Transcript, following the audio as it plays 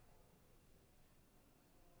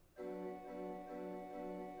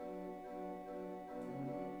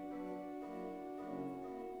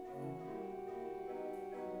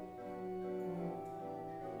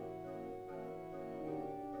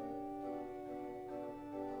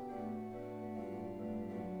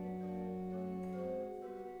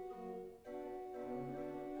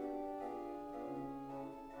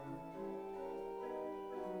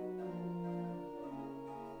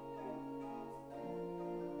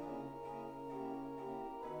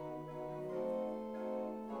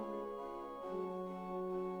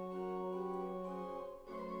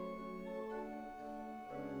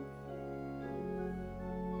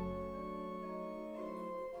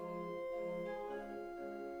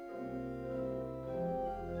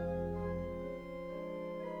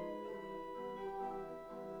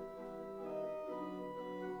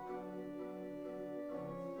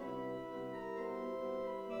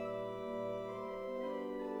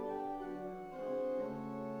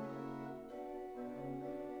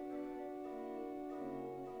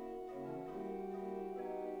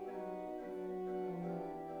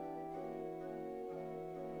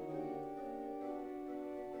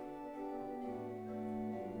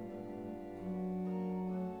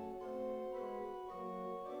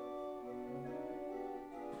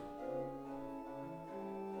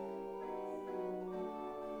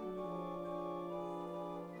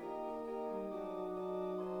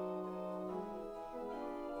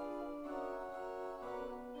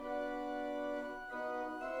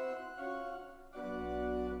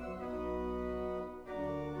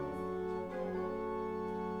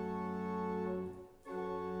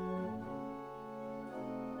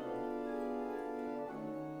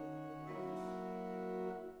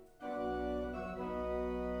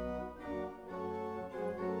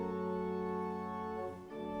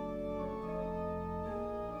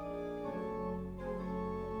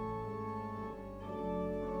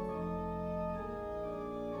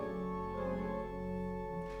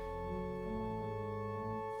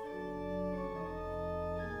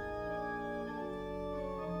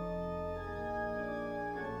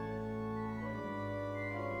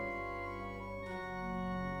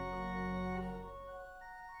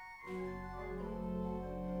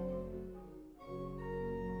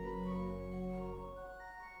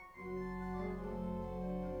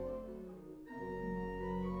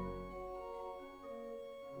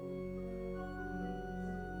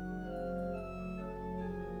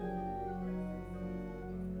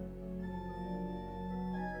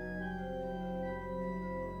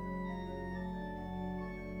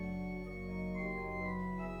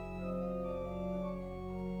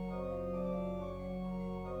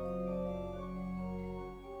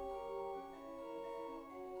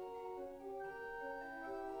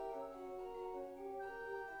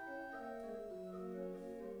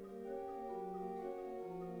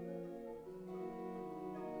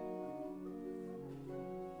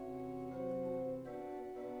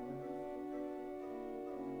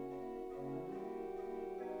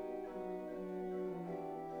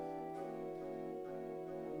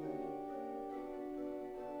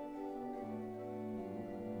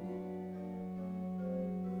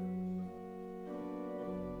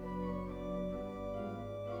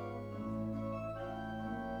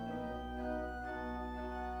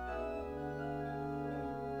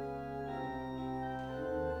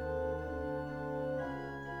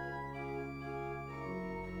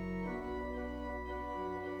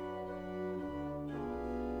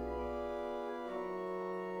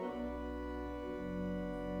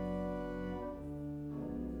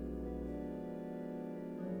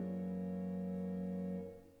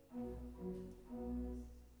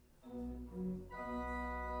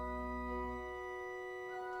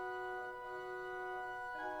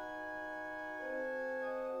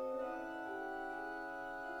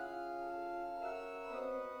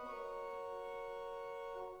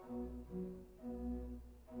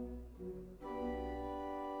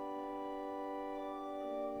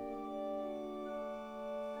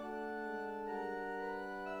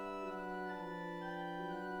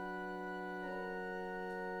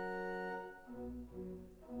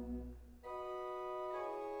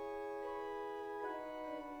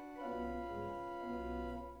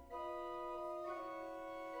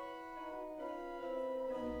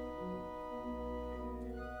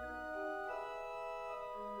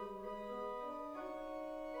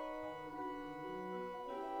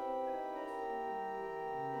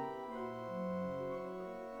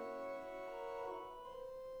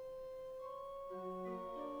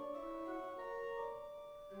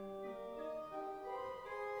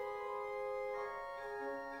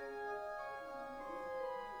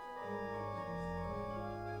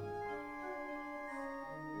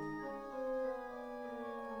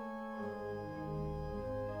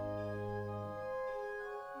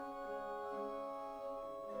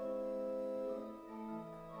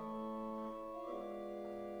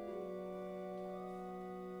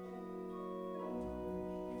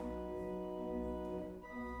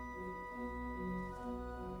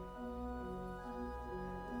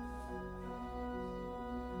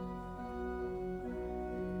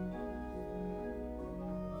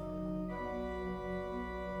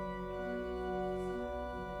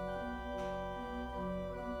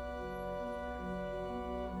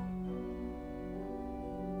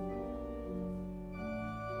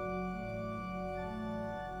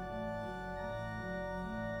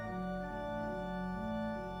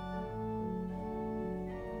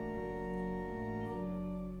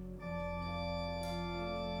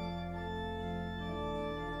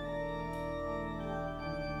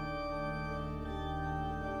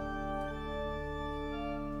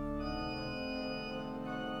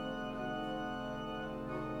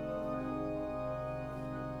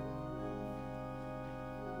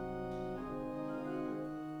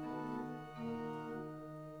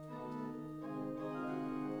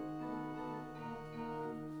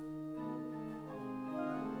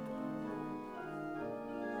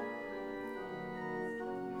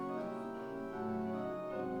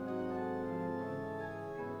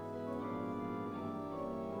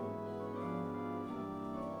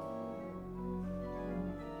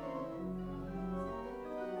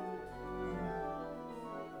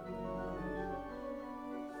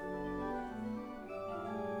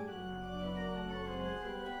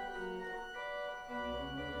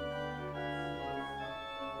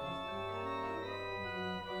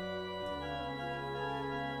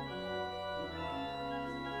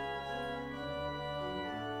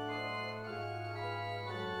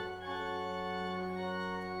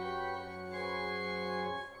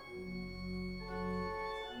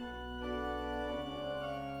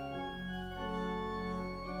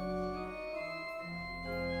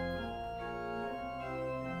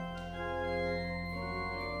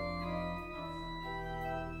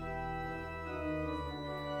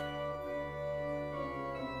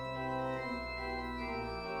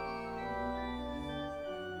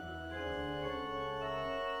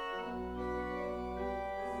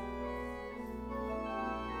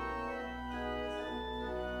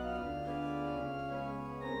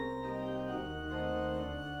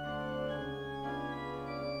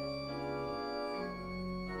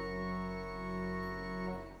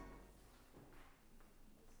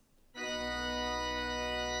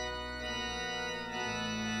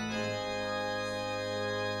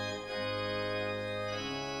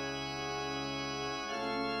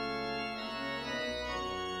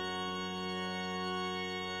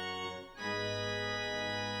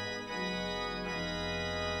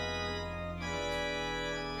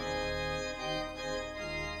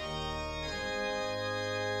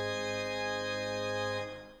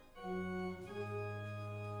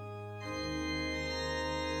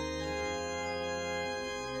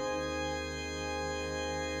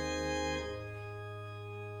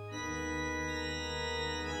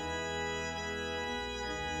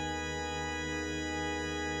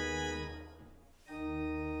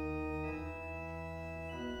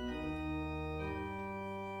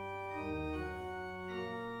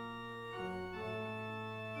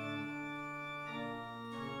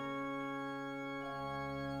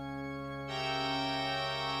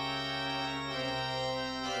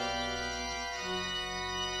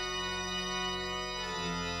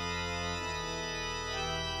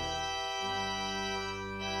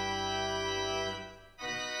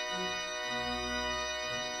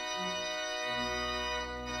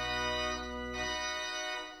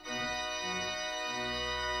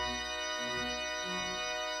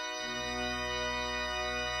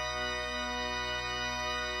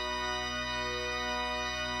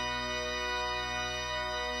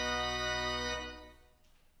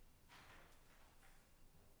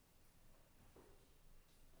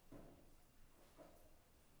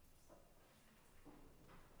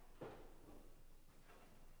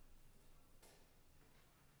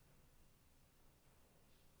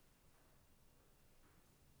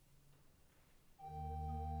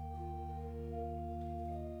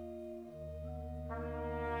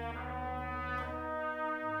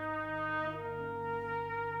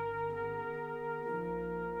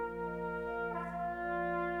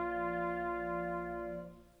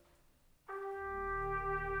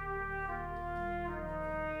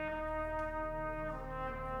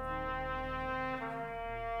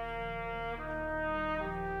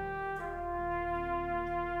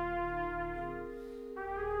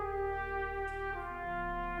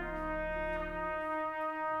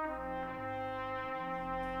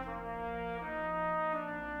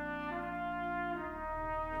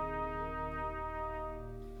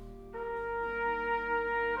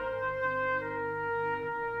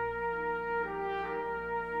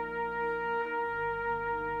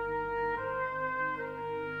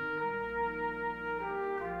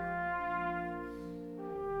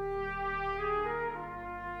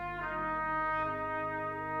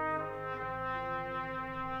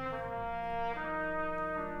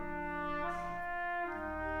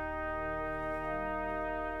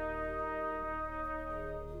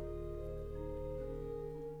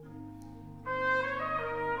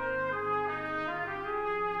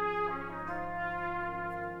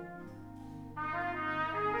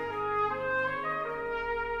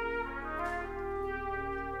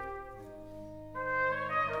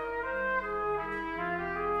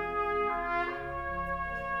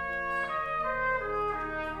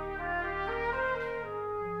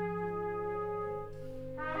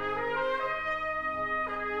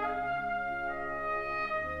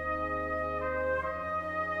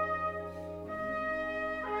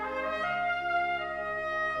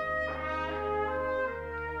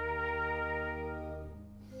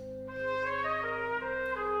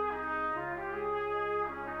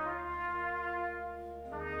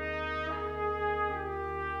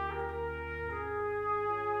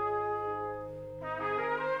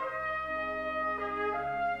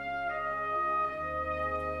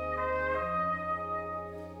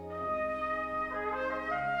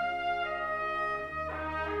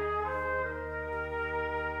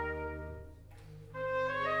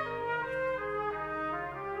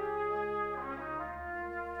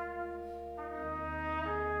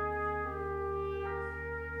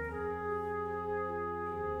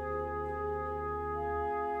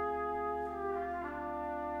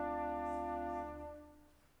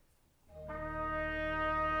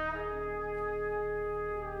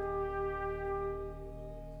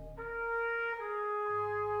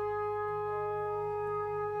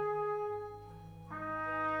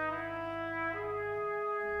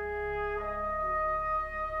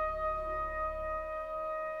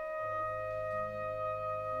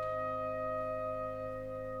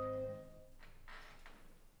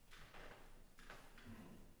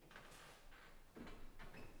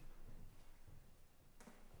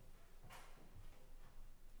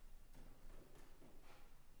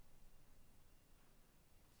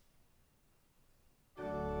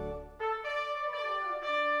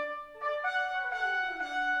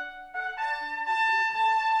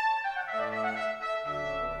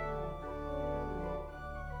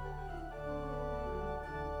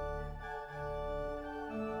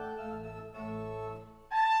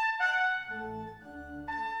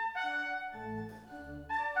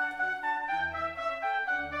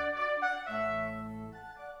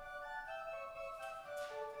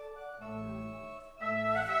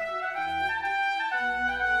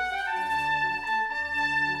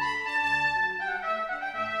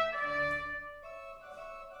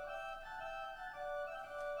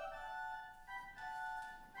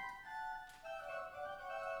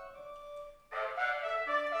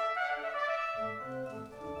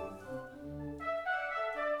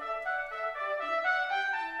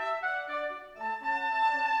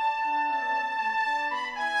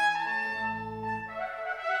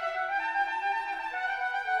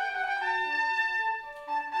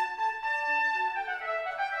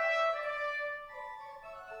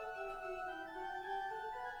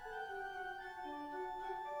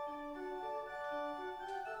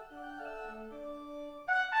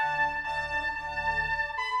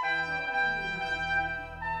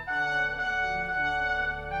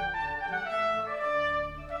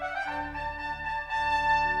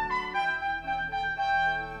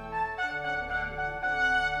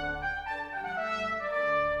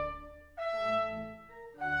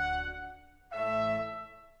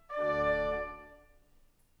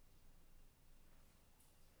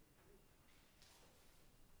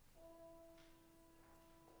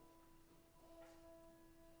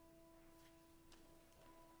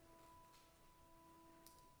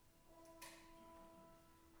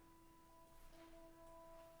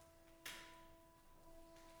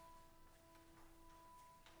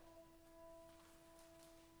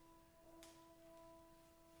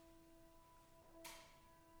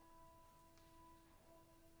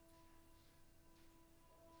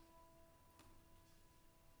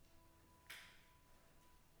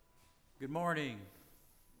Good morning.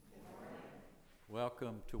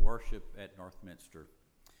 Welcome to worship at Northminster.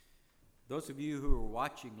 Those of you who were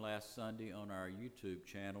watching last Sunday on our YouTube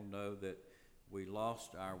channel know that we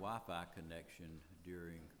lost our Wi-Fi connection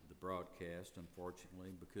during the broadcast,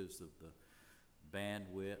 unfortunately, because of the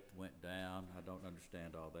bandwidth went down. I don't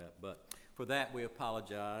understand all that, but for that we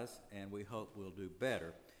apologize and we hope we'll do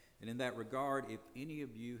better. And in that regard, if any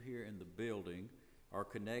of you here in the building are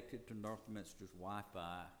connected to Northminster's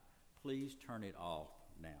Wi-Fi, please turn it off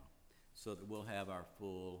now so that we'll have our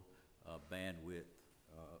full bandwidth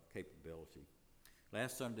capability.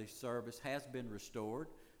 Last Sunday's service has been restored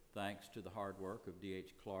thanks to the hard work of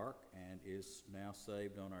D.H. Clark and is now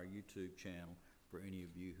saved on our YouTube channel for any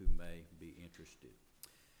of you who may be interested.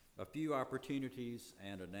 A few opportunities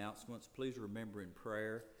and announcements. Please remember in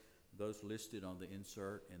prayer those listed on the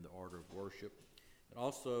insert in the order of worship. And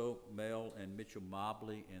also Mel and Mitchell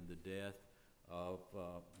Mobley and the death of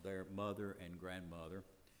their mother and grandmother.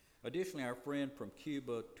 Additionally, our friend from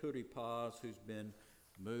Cuba, Turi Paz, who's been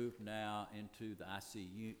moved now into the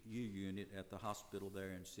ICU unit at the hospital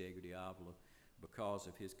there in Ciego de Ávila because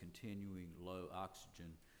of his continuing low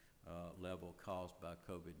oxygen level caused by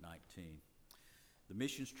COVID-19. The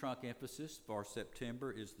missions trunk emphasis for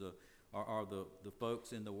September are the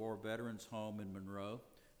folks in the War Veterans Home in Monroe.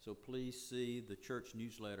 So please see the church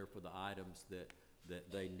newsletter for the items that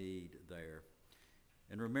they need there.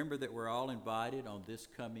 And remember that we're all invited on this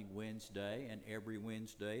coming Wednesday and every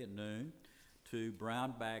Wednesday at noon to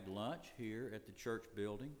brown bag lunch here at the church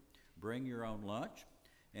building. Bring your own lunch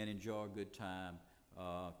and enjoy a good time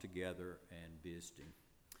together and visiting.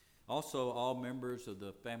 Also, all members of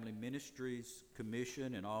the Family Ministries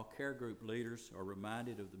Commission and all care group leaders are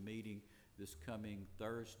reminded of the meeting this coming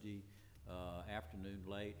Thursday afternoon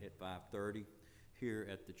late at 5:30 here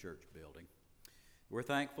at the church building. We're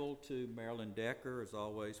thankful to Marilyn Decker, as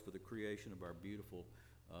always, for the creation of our beautiful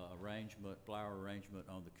flower arrangement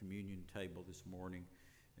on the communion table this morning.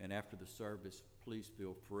 And after the service, please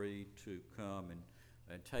feel free to come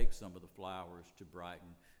and take some of the flowers to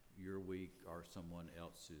brighten your week or someone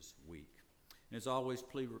else's week. And as always,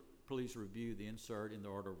 please review the insert in the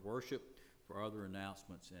order of worship for other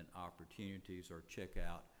announcements and opportunities, or check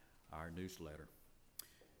out our newsletter.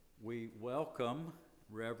 We welcome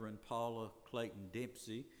Reverend Paula Clayton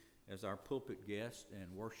Dempsey as our pulpit guest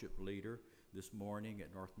and worship leader this morning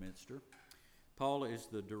at Northminster. Paula is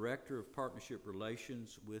the Director of Partnership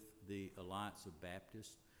Relations with the Alliance of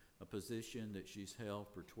Baptists, a position that she's held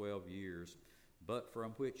for 12 years, but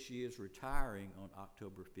from which she is retiring on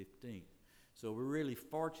October 15th. So we're really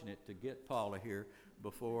fortunate to get Paula here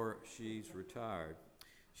before she's retired.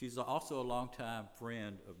 She's also a longtime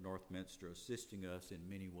friend of Northminster, assisting us in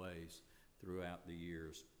many ways throughout the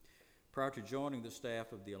years. Prior to joining the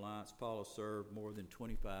staff of the Alliance, Paula served more than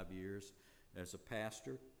 25 years as a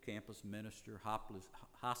pastor, campus minister,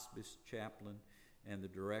 hospice chaplain, and the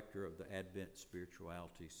director of the Advent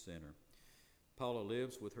Spirituality Center. Paula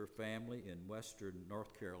lives with her family in western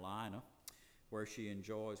North Carolina, where she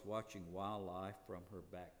enjoys watching wildlife from her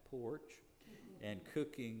back porch and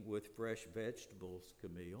cooking with fresh vegetables,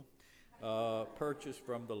 Camille, purchased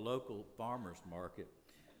from the local farmers market.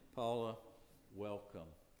 Paula, welcome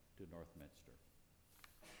to Northminster.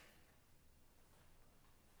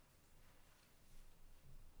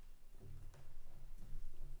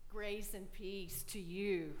 Grace and peace to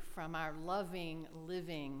you from our loving,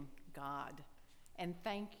 living God. And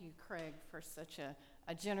thank you, Craig, for such a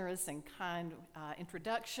generous and kind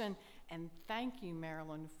introduction. And thank you,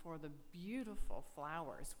 Marilyn, for the beautiful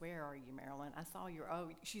flowers. Where are you, Marilyn? I saw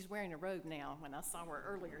she's wearing a robe now. When I saw her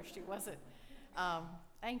earlier, she wasn't.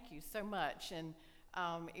 Thank you so much. And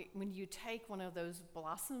when you take one of those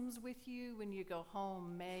blossoms with you when you go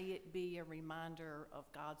home, may it be a reminder of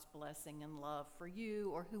God's blessing and love for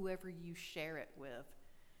you or whoever you share it with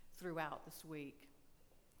throughout this week.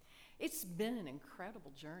 It's been an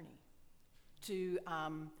incredible journey to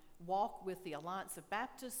walk with the Alliance of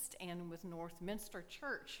Baptists and with Northminster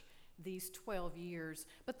Church these 12 years.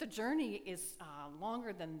 But the journey is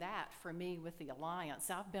longer than that for me with the Alliance.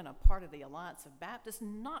 I've been a part of the Alliance of Baptists,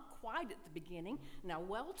 not quite at the beginning. Now,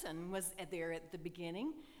 Welton was there at the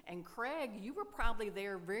beginning, and Craig, you were probably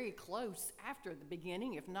there very close after the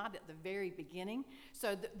beginning, if not at the very beginning.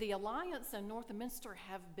 So the Alliance and Northminster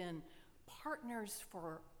have been partners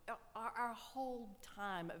for our whole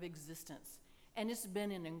time of existence. And it's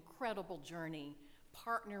been an incredible journey,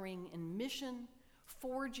 partnering in mission,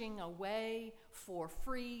 forging a way for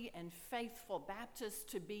free and faithful Baptists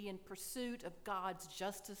to be in pursuit of God's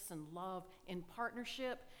justice and love in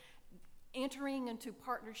partnership. entering into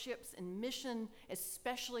partnerships and mission,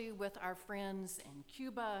 especially with our friends in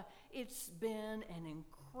Cuba. It's been an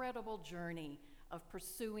incredible journey of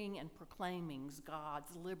pursuing and proclaiming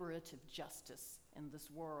God's liberative justice in this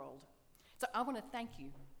world. So I want to thank you.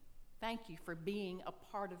 Thank you for being a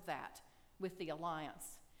part of that with the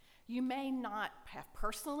Alliance. You may not have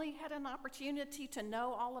personally had an opportunity to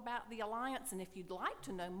know all about the Alliance, and if you'd like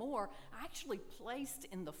to know more, I actually placed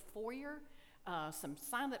in the foyer some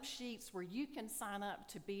sign-up sheets where you can sign up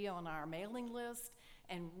to be on our mailing list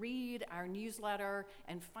and read our newsletter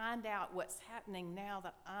and find out what's happening now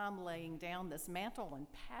that I'm laying down this mantle and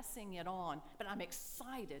passing it on. But I'm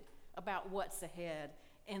excited about what's ahead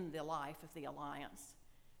in the life of the Alliance.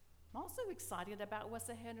 I'm also excited about what's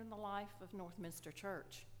ahead in the life of Northminster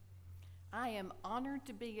Church. I am honored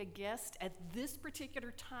to be a guest at this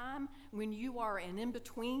particular time when you are an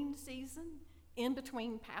in-between season, in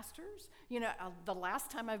between pastors. You know, the last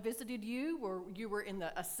time I visited you, you were in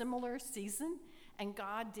a similar season, and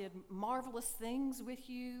God did marvelous things with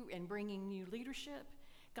you in bringing new leadership.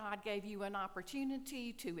 God gave you an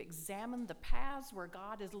opportunity to examine the paths where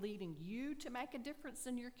God is leading you to make a difference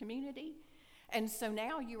in your community. And so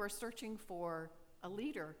now you are searching for a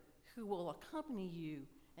leader who will accompany you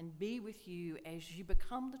and be with you as you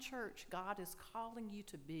become the church God is calling you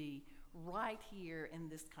to be right here in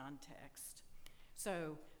this context.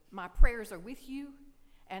 So my prayers are with you,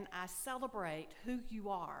 and I celebrate who you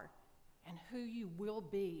are and who you will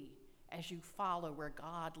be as you follow where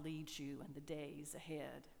God leads you in the days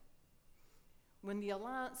ahead. When the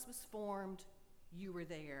Alliance was formed, you were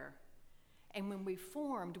there. And when we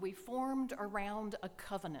formed around a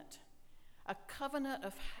covenant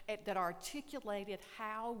that articulated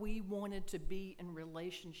how we wanted to be in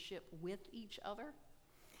relationship with each other.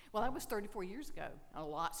 Well, that was 34 years ago. A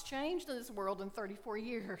lot's changed in this world in 34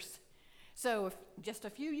 years. So just a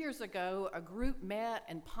few years ago, a group met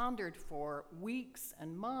and pondered for weeks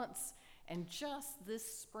and months, and just this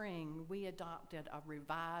spring, we adopted a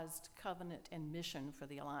revised covenant and mission for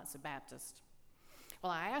the Alliance of Baptists.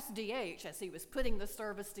 Well, I asked DH as he was putting the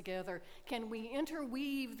service together, can we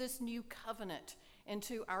interweave this new covenant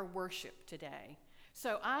into our worship today?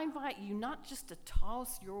 So I invite you not just to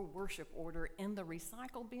toss your worship order in the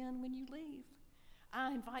recycle bin when you leave.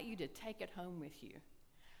 I invite you to take it home with you.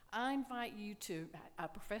 I invite you to, a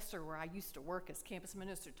professor where I used to work as campus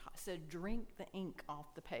minister said, drink the ink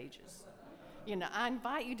off the pages. You know, I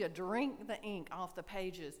invite you to drink the ink off the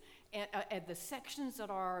pages at the sections that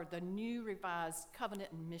are the new revised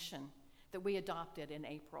covenant and mission that we adopted in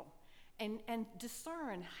April. And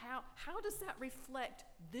discern how does that reflect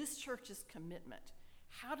this church's commitment?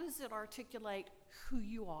 How does it articulate who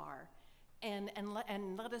you are? And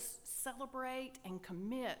let us celebrate and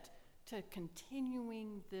commit to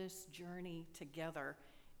continuing this journey together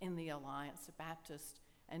in the Alliance of Baptist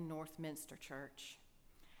and Northminster Church.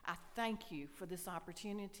 I thank you for this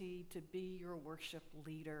opportunity to be your worship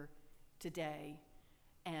leader today.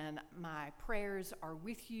 And my prayers are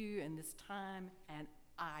with you in this time, and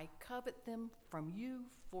I covet them from you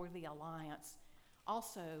for the Alliance,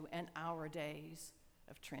 also in our days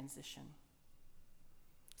of transition.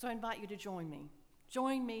 So I invite you to join me.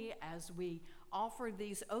 Join me as we offer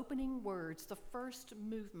these opening words, the first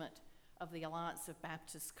movement of the Alliance of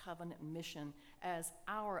Baptist Covenant and Mission, as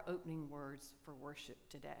our opening words for worship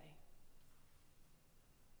today.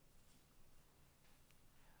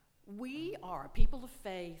 We are a people of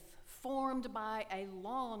faith formed by a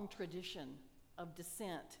long tradition of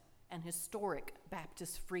dissent and historic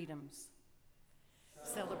Baptist freedoms.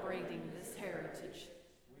 Celebrating this heritage,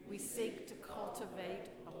 we seek to cultivate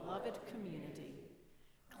beloved community,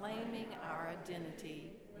 claiming our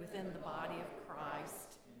identity within the body of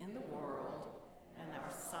Christ in the world and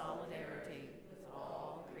our solidarity with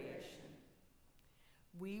all creation.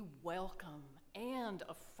 We welcome and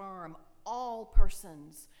affirm all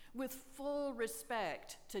persons with full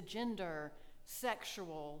respect to gender,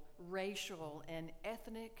 sexual, racial, and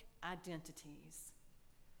ethnic identities.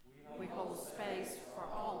 We hold space for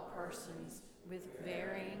all persons with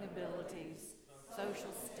varying abilities,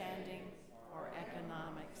 social standing, or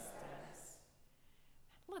economic status.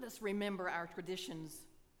 Let us remember our traditions,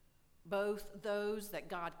 both those that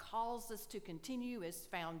God calls us to continue as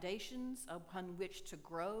foundations upon which to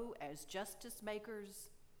grow as justice makers,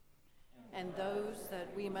 and those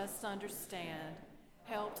that we must understand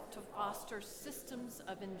helped to foster systems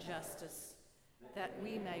of injustice that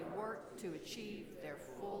we may work to achieve their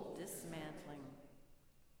full dismantling.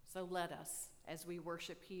 So let us, as we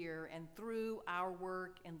worship here and through our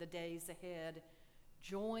work in the days ahead,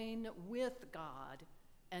 join with God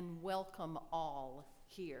and welcome all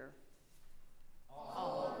here.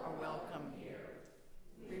 All are welcome here.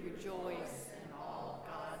 We rejoice in all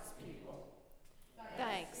God's people.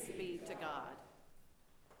 Thanks be to God.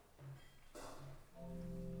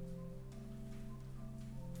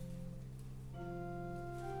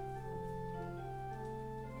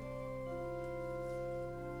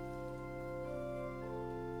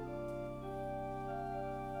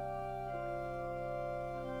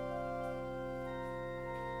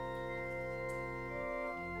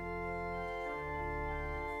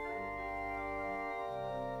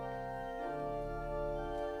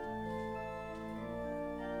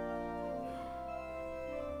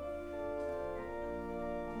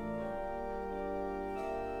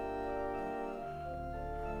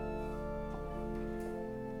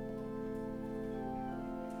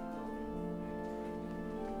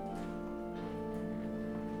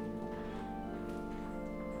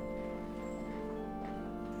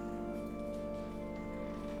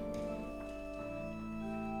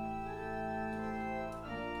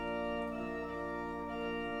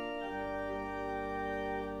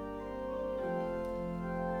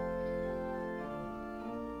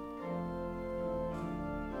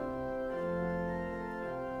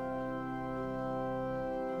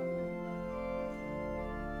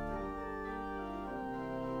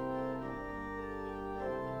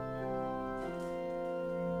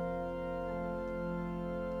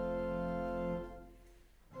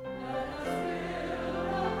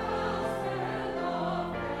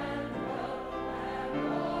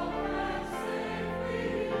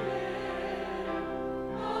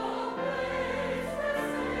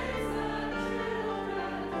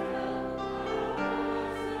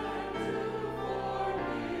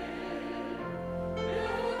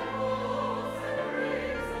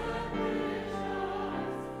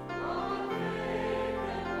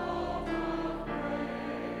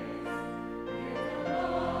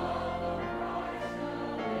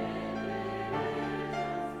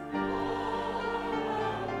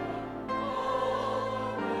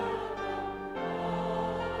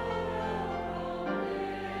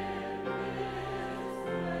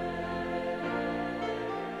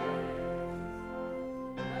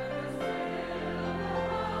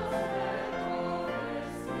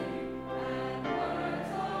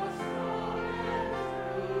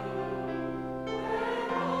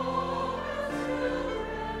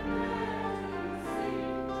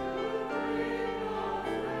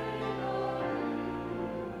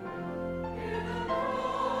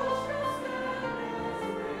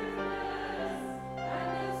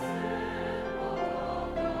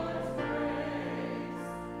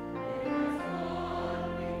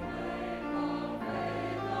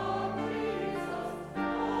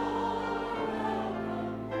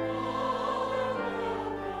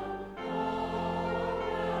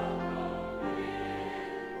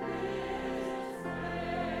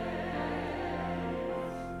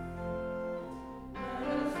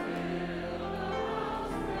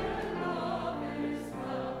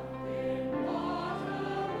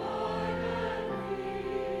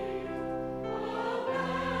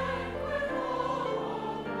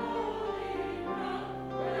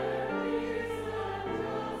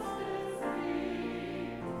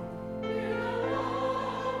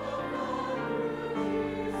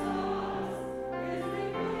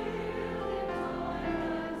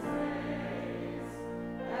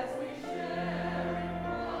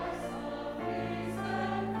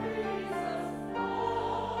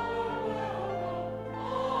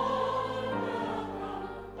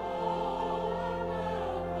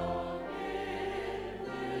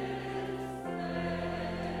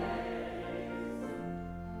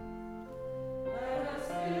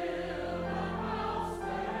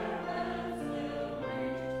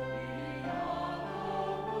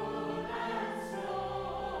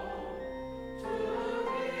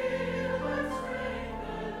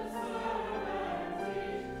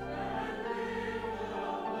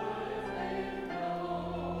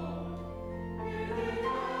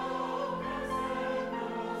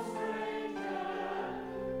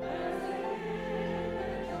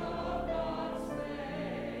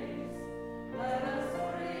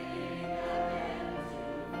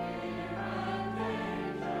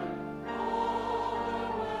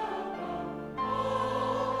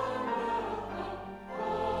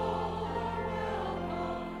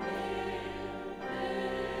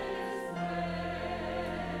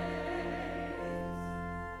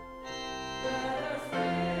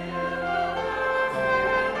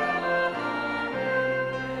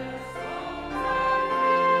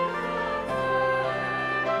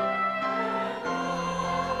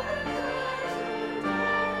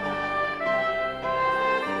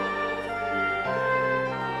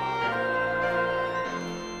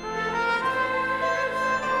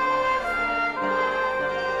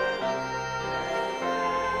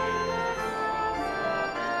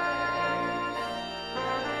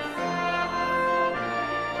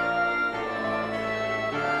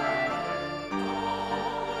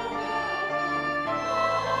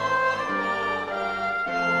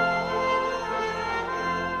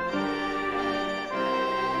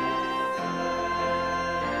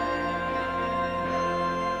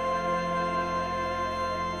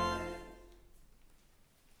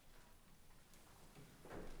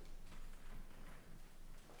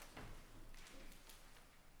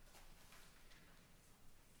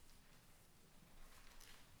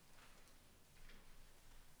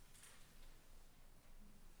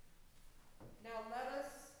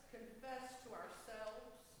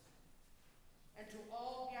 to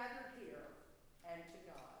all gathered here, and to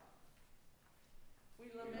God.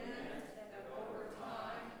 We lament that over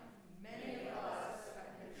time, many of us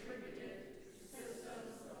have contributed to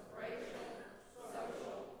systems of racial,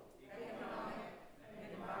 social, economic, and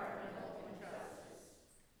environmental injustice,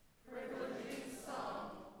 privileging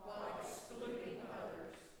some while excluding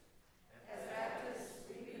others. As Baptists,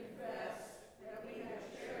 we confess that we have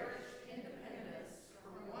cherished independence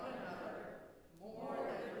from one another more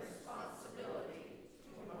than responsibility to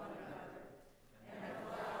one another, and have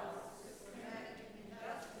allowed systematic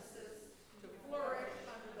injustices to flourish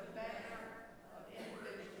under the banner of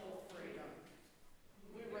individual freedom.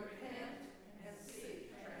 We repent and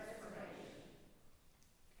seek transformation.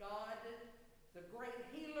 God, the great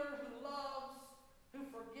healer who loves, who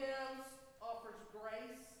forgives, offers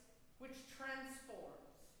grace, which transforms,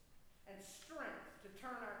 and strength to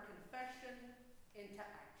turn our confession into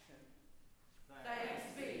action. Thanks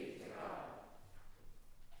be to God.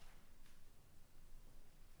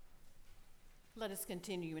 Let us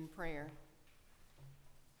continue in prayer.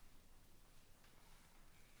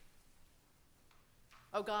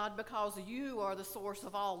 Oh God, because you are the source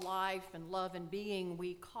of all life and love and being,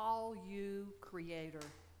 we call you Creator.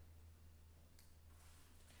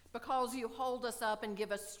 Because you hold us up and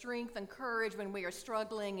give us strength and courage when we are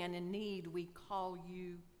struggling and in need, we call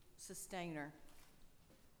you Sustainer.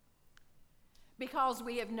 Because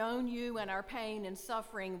we have known you in our pain and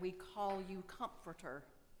suffering, we call you Comforter.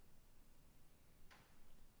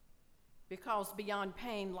 Because beyond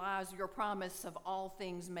pain lies your promise of all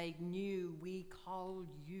things made new, we call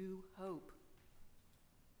you Hope.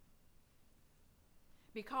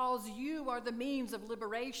 Because you are the means of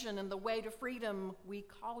liberation and the way to freedom, we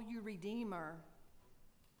call you Redeemer.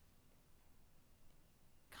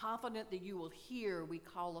 Confident that you will hear, we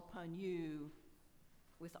call upon you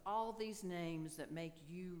with all these names that make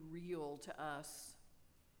you real to us.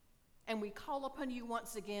 And we call upon you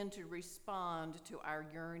once again to respond to our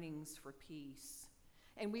yearnings for peace.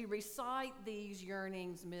 And we recite these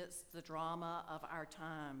yearnings amidst the drama of our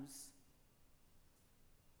times.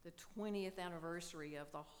 The 20th anniversary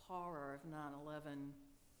of the horror of 9/11.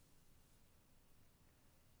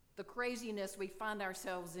 The craziness we find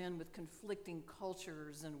ourselves in with conflicting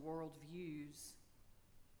cultures and worldviews.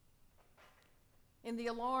 In the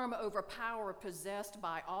alarm over power possessed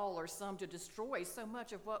by all or some to destroy so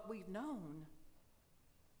much of what we've known.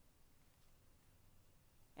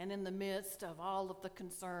 And in the midst of all of the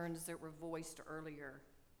concerns that were voiced earlier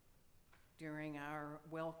during our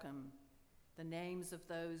welcome, the names of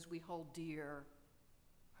those we hold dear,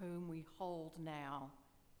 whom we hold now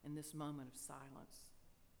in this moment of silence.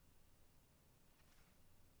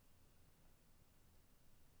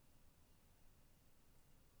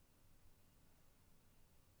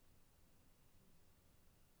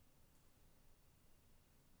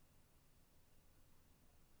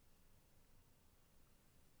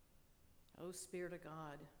 O Spirit of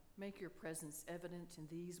God, make your presence evident in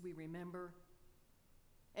these we remember,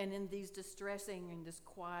 and in these distressing and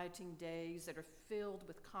disquieting days that are filled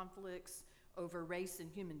with conflicts over race and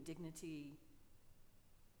human dignity,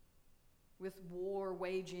 with war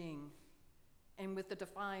waging, and with the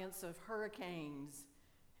defiance of hurricanes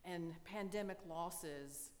and pandemic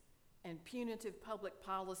losses and punitive public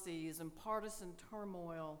policies and partisan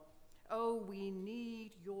turmoil. Oh, we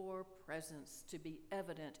need your presence to be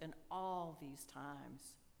evident in all these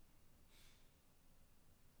times.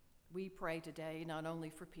 We pray today not only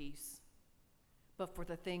for peace, but for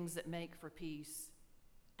the things that make for peace,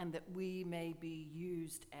 and that we may be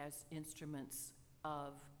used as instruments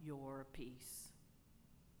of your peace.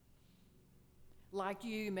 Like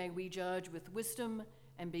you, may we judge with wisdom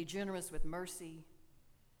and be generous with mercy.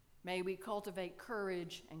 May we cultivate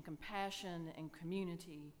courage and compassion and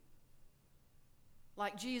community.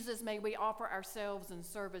 Like Jesus, may we offer ourselves in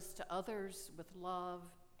service to others with love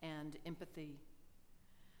and empathy,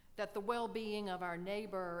 that the well-being of our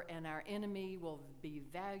neighbor and our enemy will be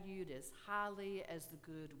valued as highly as the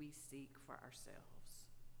good we seek for ourselves.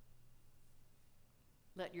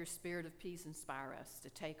 Let your spirit of peace inspire us to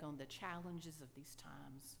take on the challenges of these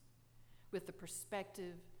times with the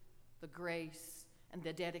perspective, the grace, and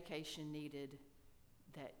the dedication needed,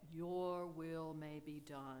 that your will may be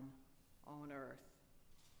done on earth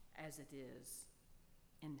as it is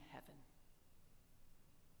in heaven.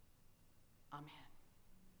 Amen.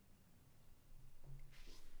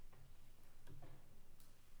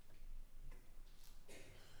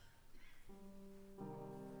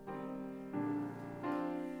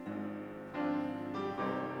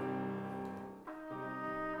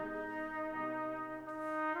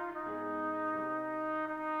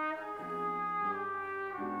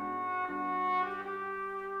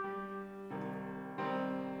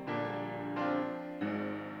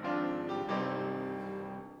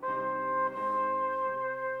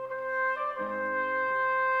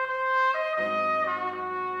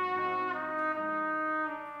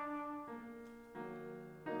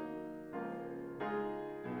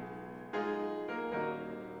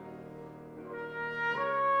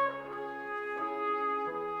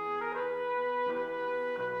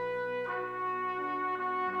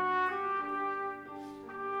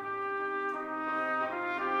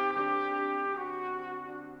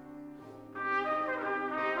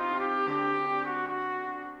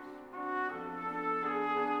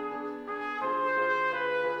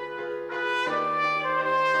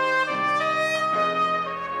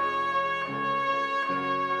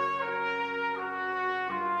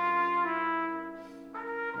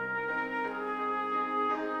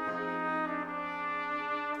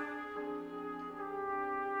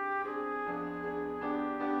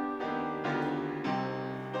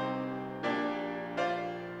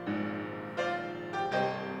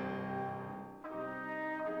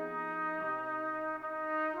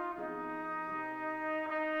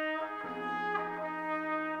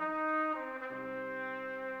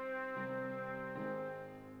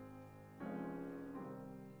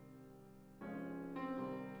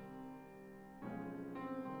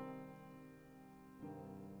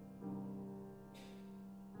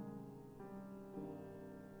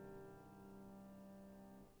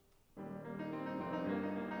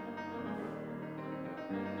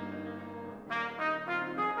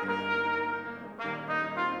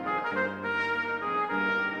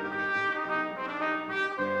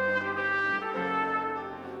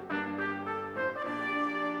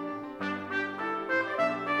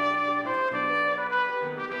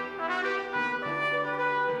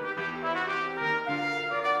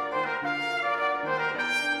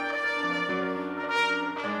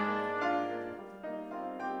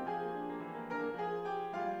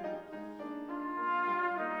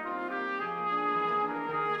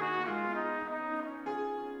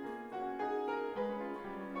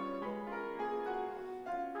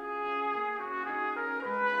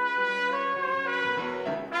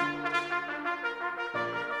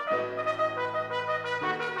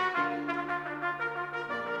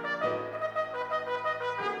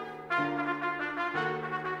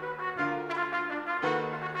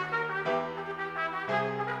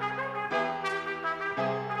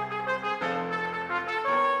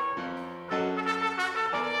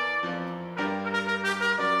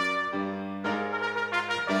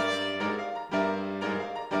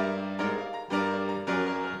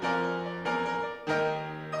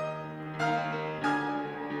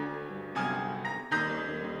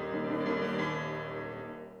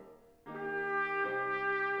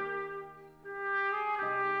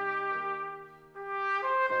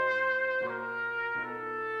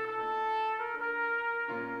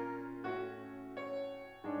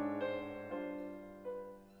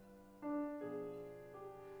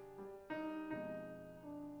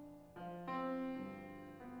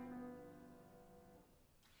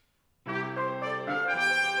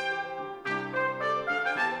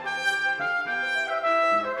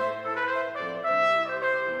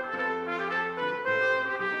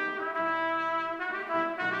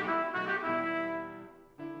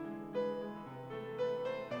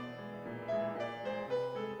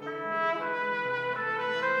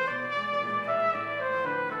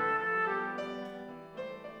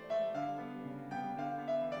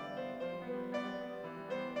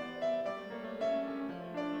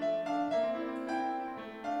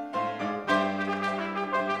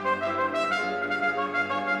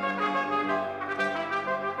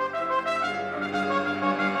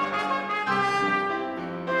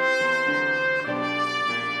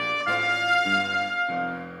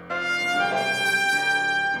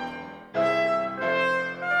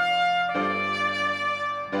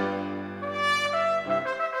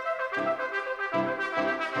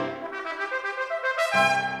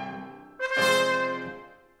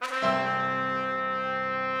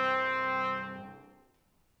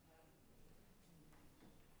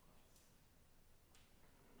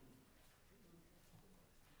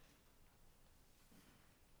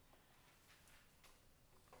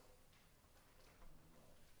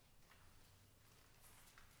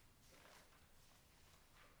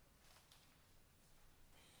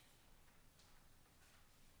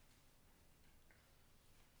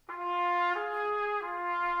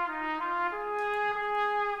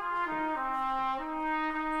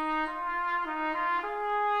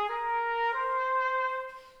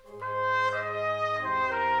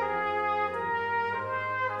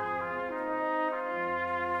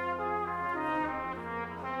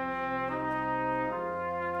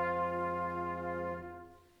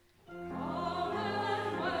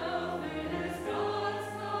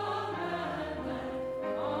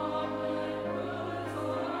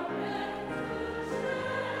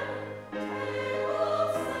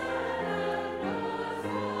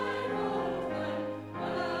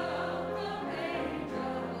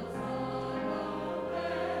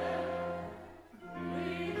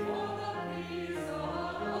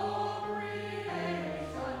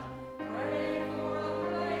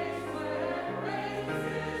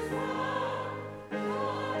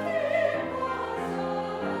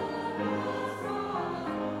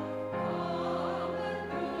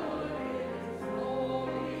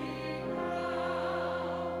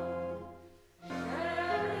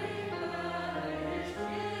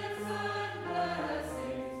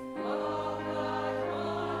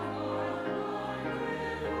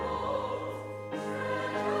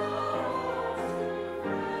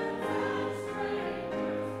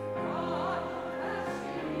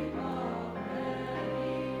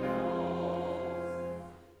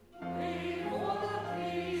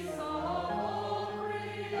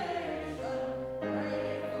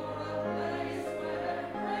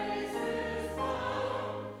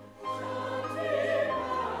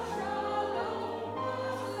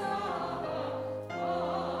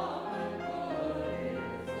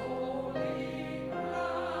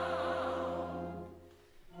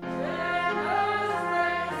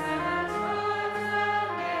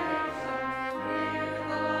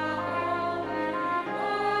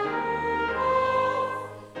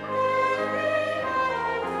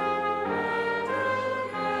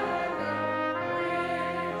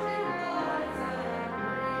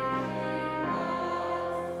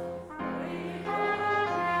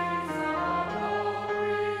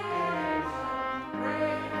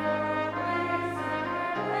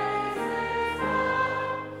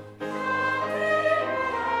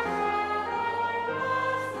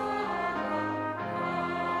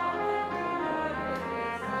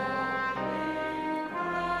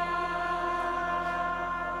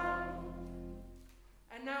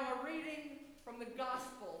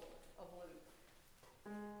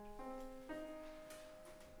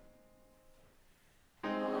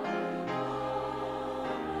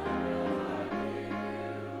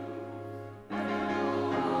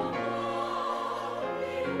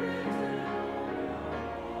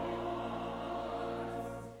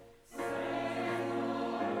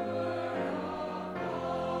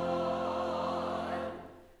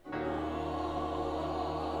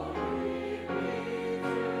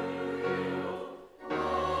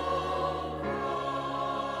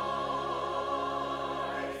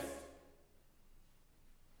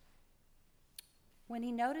 When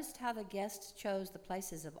he noticed how the guests chose the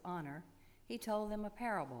places of honor, he told them a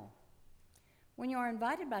parable. When you are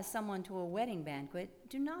invited by someone to a wedding banquet,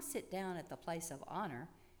 do not sit down at the place of honor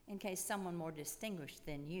in case someone more distinguished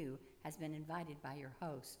than you has been invited by your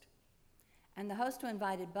host. And the host who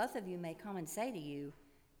invited both of you may come and say to you,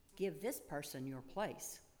 "Give this person your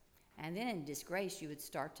place." And then in disgrace you would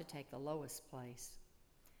start to take the lowest place.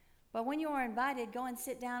 But when you are invited, go and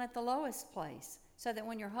sit down at the lowest place, so that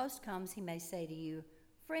when your host comes, he may say to you,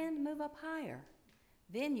 "Friend, move up higher."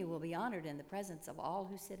 Then you will be honored in the presence of all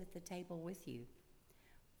who sit at the table with you.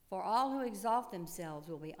 For all who exalt themselves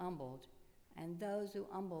will be humbled, and those who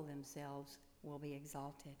humble themselves will be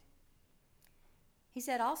exalted. He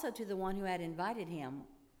said also to the one who had invited him,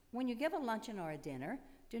 "When you give a luncheon or a dinner,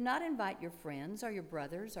 do not invite your friends or your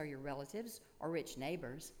brothers or your relatives or rich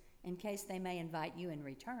neighbors, in case they may invite you in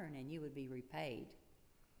return and you would be repaid.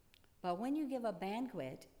 But when you give a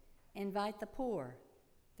banquet, invite the poor,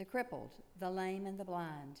 the crippled, the lame, and the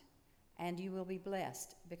blind, and you will be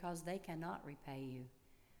blessed, because they cannot repay you,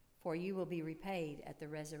 for you will be repaid at the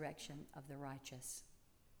resurrection of the righteous."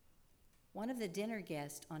 One of the dinner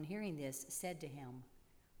guests, on hearing this, said to him,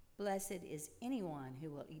 "Blessed is anyone who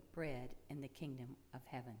will eat bread in the kingdom of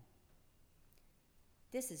heaven."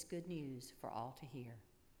 This is good news for all to hear.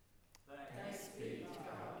 Thanks be to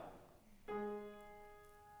God.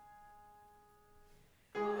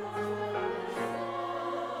 Praise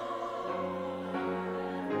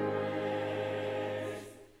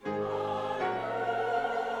be to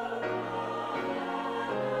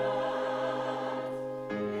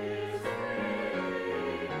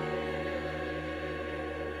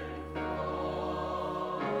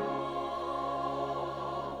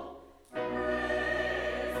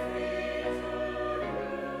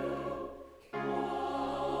you,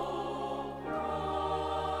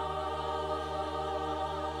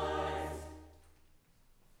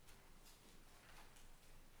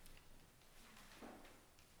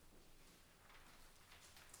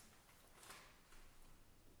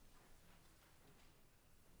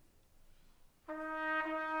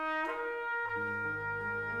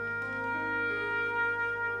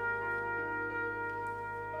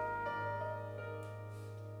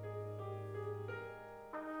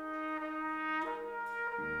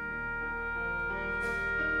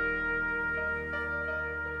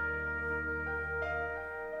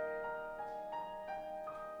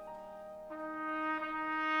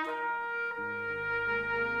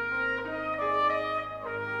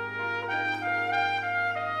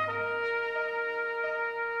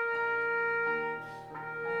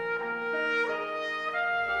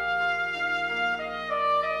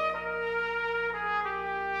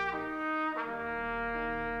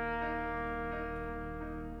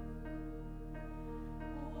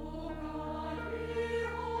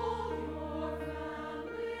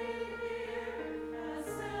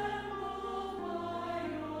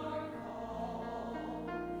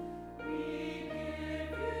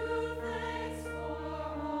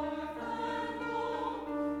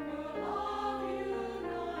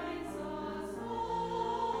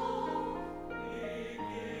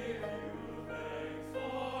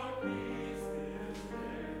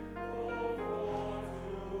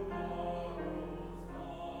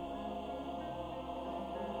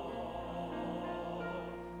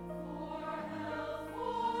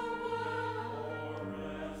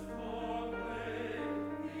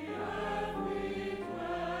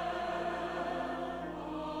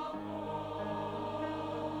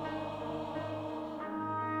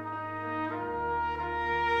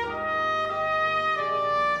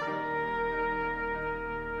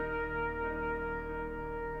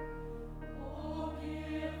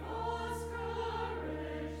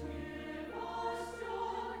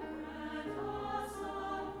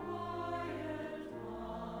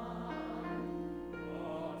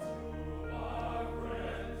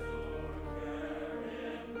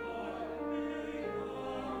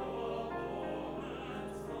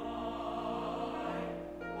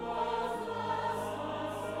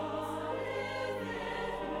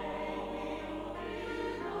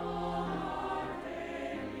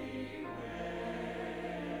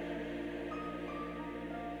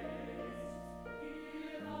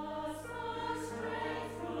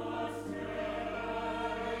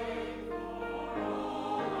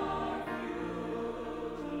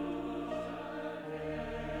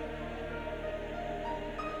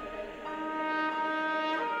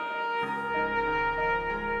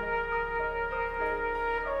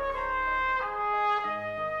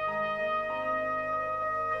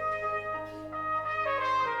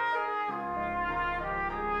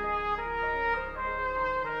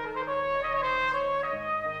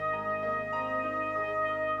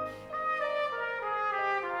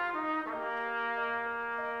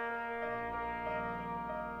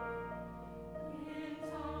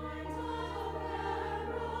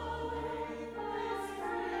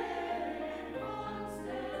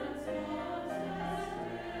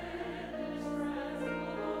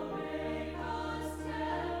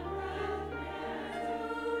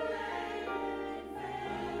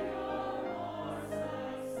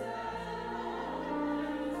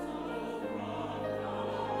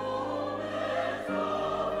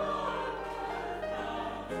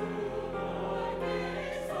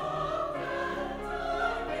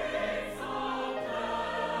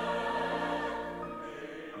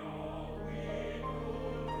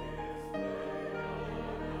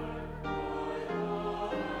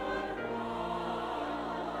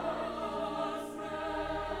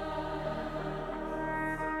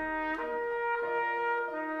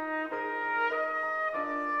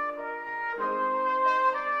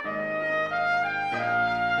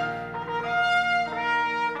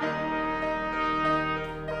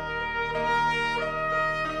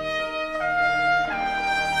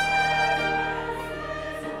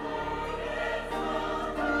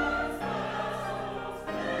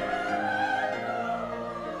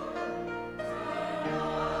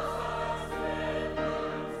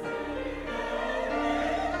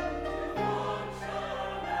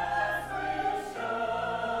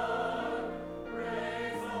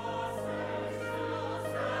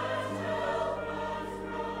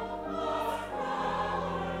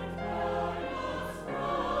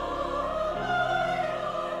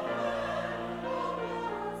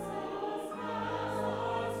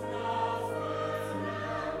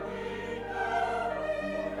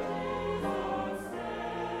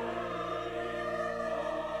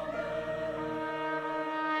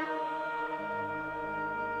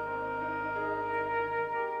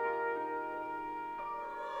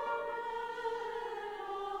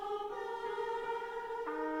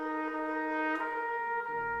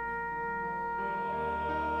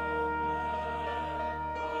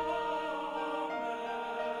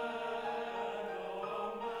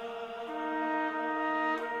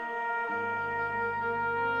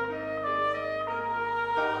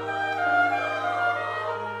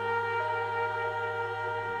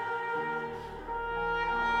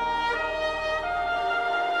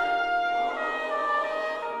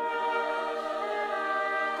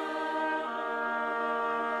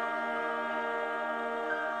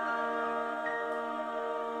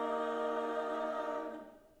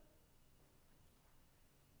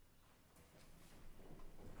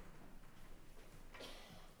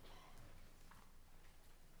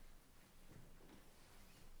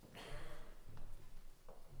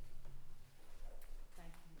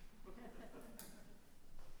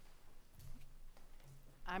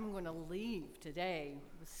 I'm going to leave today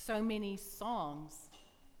with so many songs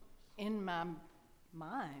in my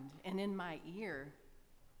mind and in my ear.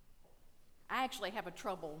 I actually have a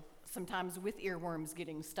trouble sometimes with earworms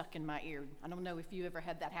getting stuck in my ear. I don't know if you ever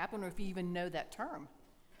had that happen or if you even know that term.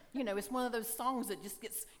 You know, it's one of those songs that just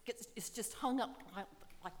gets it's just hung up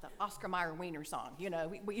like the Oscar Mayer Wiener song. You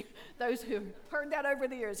know, we those who heard that over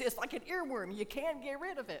the years, it's like an earworm. You can't get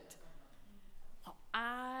rid of it. Well,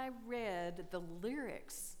 I read the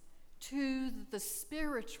lyrics to the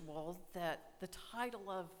spiritual that the title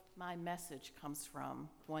of my message comes from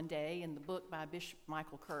one day in the book by Bishop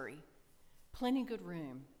Michael Curry, Plenty Good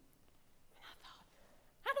Room. And I thought,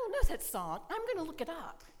 I don't know that song. I'm going to look it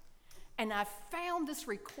up. And I found this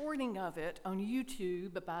recording of it on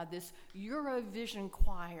YouTube by this Eurovision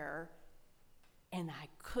choir, and I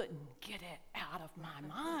couldn't get it out of my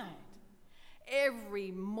mind.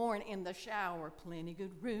 Every morning in the shower, plenty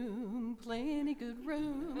good room, plenty good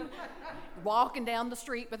room. Walking down the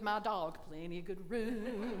street with my dog, plenty good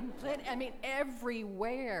room,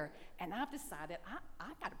 everywhere. And I've decided I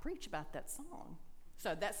got to preach about that song.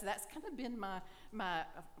 So that's kind of been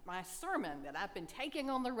my sermon that I've been taking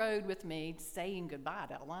on the road with me, saying goodbye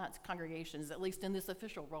to Alliance congregations, at least in this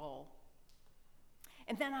official role.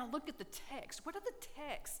 And then I look at the text. What are the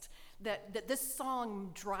texts that this song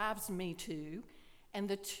drives me to? And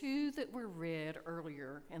the two that were read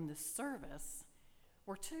earlier in this service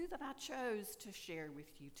were two that I chose to share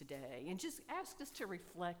with you today and just ask us to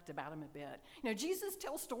reflect about them a bit. You know, Jesus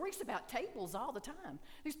tells stories about tables all the time.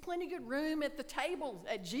 There's plenty good room at the tables,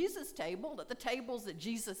 at Jesus' table, at the tables that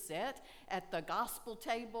Jesus set, at the gospel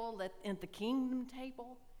table, at the kingdom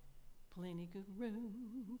table. Plenty good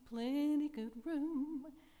room, plenty good room,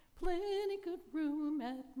 plenty good room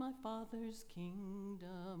at my Father's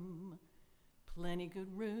kingdom. Plenty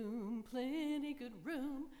good room,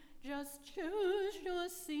 just choose your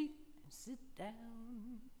seat and sit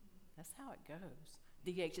down. That's how it goes.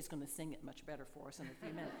 DH is going to sing it much better for us in a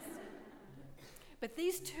few minutes. But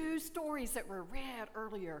these two stories that were read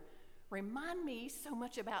earlier remind me so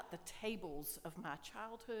much about the tables of my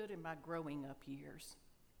childhood and my growing up years.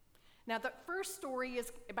 Now, the first story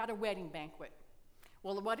is about a wedding banquet.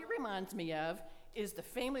 Well, what it reminds me of is the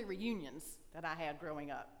family reunions that I had growing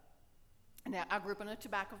up. Now, I grew up on a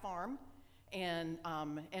tobacco farm, and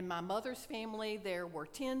in my mother's family, there were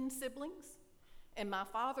 10 siblings. In my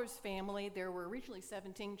father's family, there were originally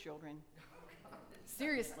 17 children.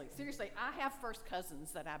 Seriously, I have first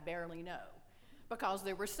cousins that I barely know because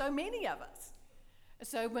there were so many of us.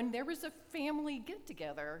 So when there was a family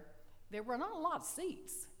get-together, there were not a lot of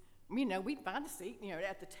seats. You know, we'd find a seat, you know,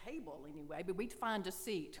 at the table anyway, but we'd find a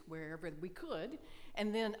seat wherever we could.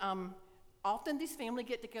 And then often these family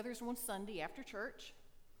get-togethers were on Sunday after church.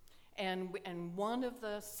 And one of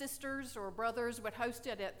the sisters or brothers would host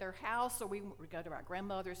it at their house, or we would go to our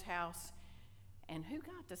grandmother's house. And who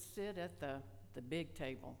got to sit at the big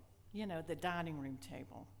table, you know, the dining room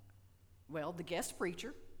table? Well, the guest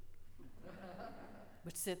preacher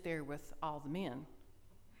would sit there with all the men.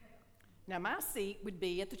 Now, my seat would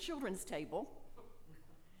be at the children's table,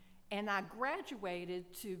 and I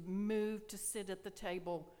graduated to move to sit at the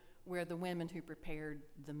table where the women who prepared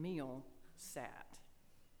the meal sat.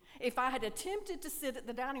 If I had attempted to sit at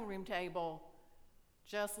the dining room table,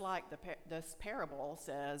 just like this parable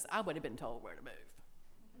says, I would have been told where to move.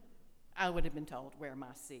 I would have been told where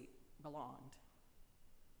my seat belonged.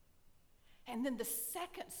 And then the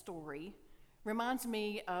second story reminds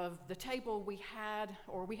me of the table we had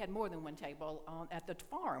more than one table at the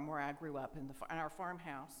farm where I grew up in our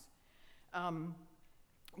farmhouse.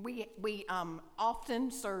 We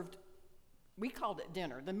often served. We called it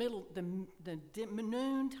dinner. The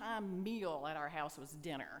noontime meal at our house was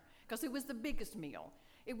dinner because it was the biggest meal.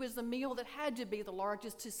 It was the meal that had to be the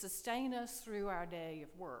largest to sustain us through our day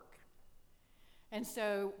of work. And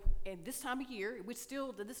so at this time of year,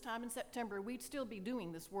 this time in September, we'd still be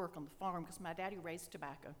doing this work on the farm because my daddy raised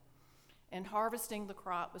tobacco. And harvesting the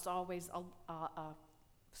crop was always a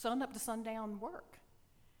sun up to sundown work.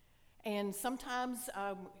 And sometimes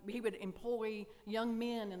he would employ young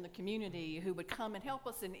men in the community who would come and help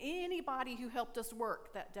us, and anybody who helped us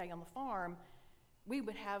work that day on the farm, we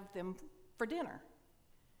would have them for dinner.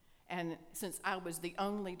 And since I was the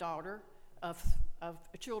only daughter of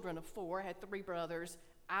children of 4, I had 3 brothers,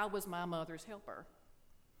 I was my mother's helper.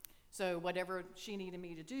 So whatever she needed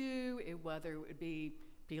me to do, whether it would be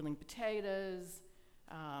peeling potatoes,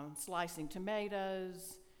 slicing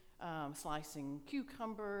tomatoes, slicing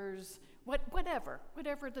cucumbers,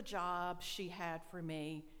 whatever the job she had for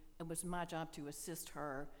me, it was my job to assist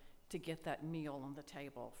her to get that meal on the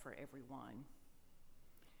table for everyone.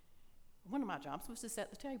 One of my jobs was to set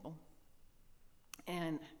the table.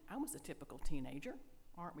 And I was a typical teenager,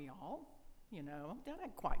 aren't we all? You know, I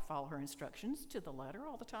didn't quite follow her instructions to the letter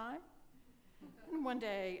all the time. And one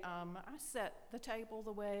day, I set the table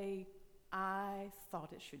the way I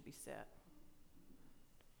thought it should be set.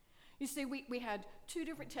 You see, we had two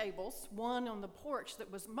different tables, one on the porch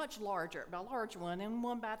that was much larger, a large one, and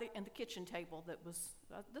one in the kitchen table that was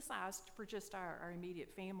the size for just our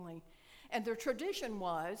immediate family. And the tradition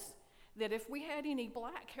was that if we had any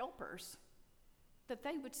black helpers, that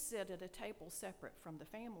they would sit at a table separate from the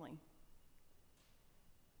family.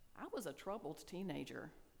 I was a troubled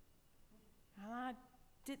teenager, and I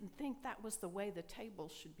didn't think that was the way the table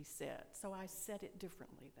should be set, so I set it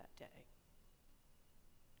differently that day.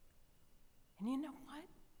 And you know what?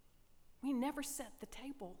 We never set the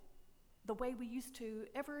table the way we used to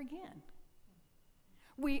ever again.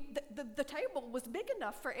 The table was big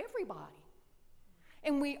enough for everybody.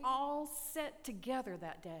 And we all sat together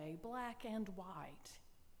that day, black and white.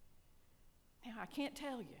 Now,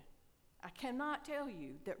 I cannot tell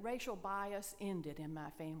you that racial bias ended in my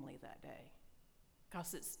family that day,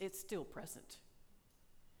 because it's still present.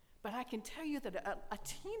 But I can tell you that a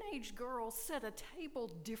teenage girl set a table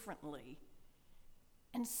differently,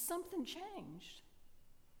 and something changed.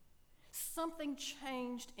 Something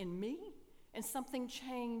changed in me, and something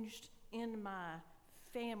changed in my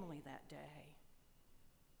family that day.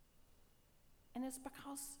 And it's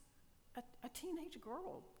because a teenage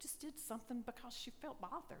girl just did something because she felt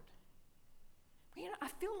bothered. You know, I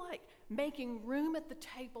feel like making room at the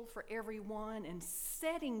table for everyone and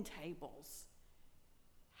setting tables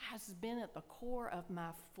has been at the core of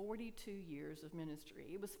my 42 years of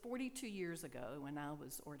ministry. It was 42 years ago when I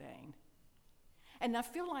was ordained. And I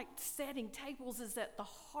feel like setting tables is at the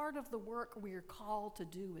heart of the work we are called to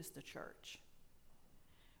do as the church.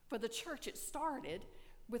 For the church, it started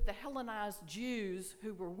with the Hellenized Jews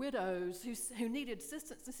who were widows who needed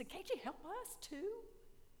assistance and said, "Can't you help us too?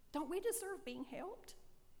 Don't we deserve being helped?"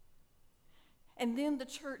 And then the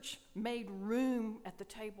church made room at the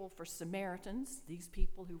table for Samaritans, these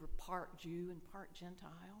people who were part Jew and part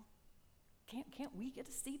Gentile. Can't we get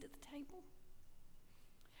a seat at the table?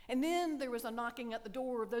 And then there was a knocking at the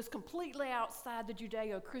door of those completely outside the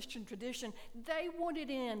Judeo-Christian tradition. They wanted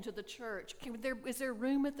into the church. Is there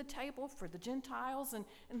room at the table for the Gentiles? And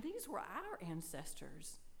these were our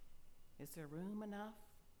ancestors. Is there room enough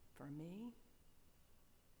for me?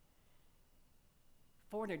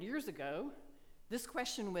 400 years ago, this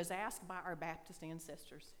question was asked by our Baptist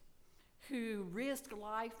ancestors who risked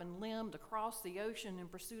life and limb to cross the ocean in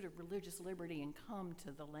pursuit of religious liberty and come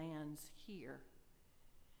to the lands here.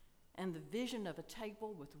 And the vision of a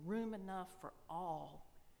table with room enough for all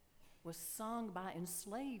was sung by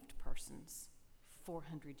enslaved persons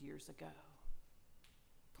 400 years ago.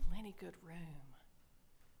 Plenty good room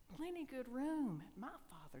at my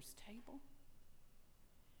father's table.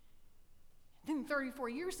 Then 34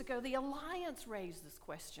 years ago, the Alliance raised this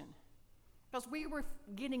question because we were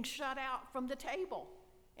getting shut out from the table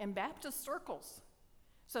in Baptist circles.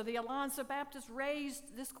 So the Alliance of Baptists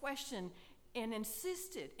raised this question and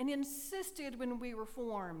insisted when we were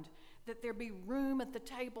formed that there be room at the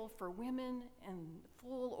table for women and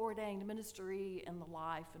full ordained ministry in the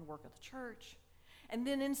life and work of the church, and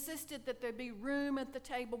then insisted that there be room at the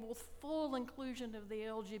table with full inclusion of the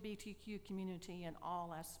LGBTQ community in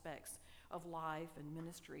all aspects of life and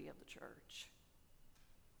ministry of the church.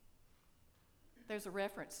 There's a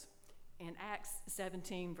reference in Acts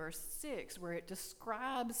 17, verse 6, where it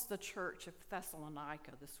describes the church of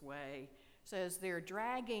Thessalonica this way. It says they're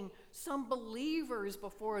dragging some believers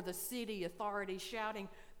before the city authorities, shouting,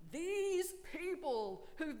 "These people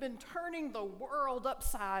who've been turning the world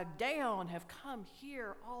upside down have come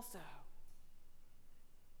here also."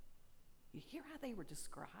 You hear how they were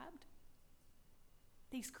described?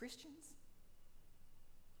 These Christians,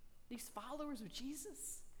 these followers of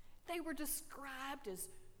Jesus, they were described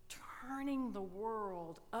as turning the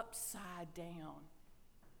world upside down,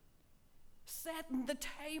 setting the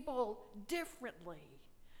table differently,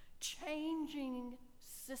 changing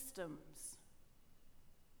systems.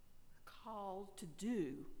 We're called to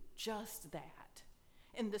do just that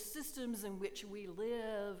in the systems in which we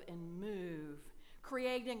live and move,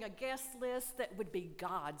 creating a guest list that would be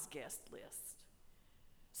God's guest list,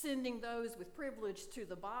 sending those with privilege to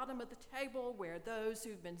the bottom of the table, where those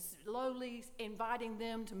who've been slowly inviting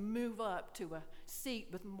them to move up to a seat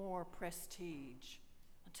with more prestige,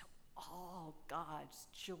 until all God's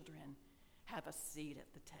children have a seat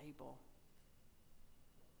at the table.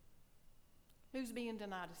 Who's being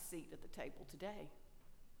denied a seat at the table today?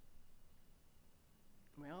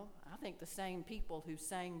 Well, I think the same people who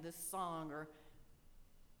sang this song or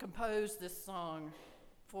composed this song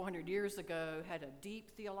 400 years ago had a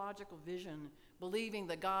deep theological vision, believing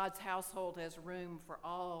that God's household has room for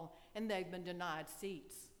all, and they've been denied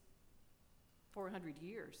seats 400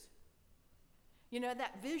 years. You know,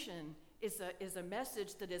 that vision is a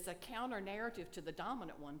message that is a counter-narrative to the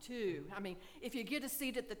dominant one, too. I mean, if you get a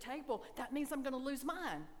seat at the table, that means I'm going to lose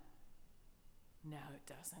mine. No, it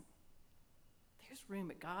doesn't. There's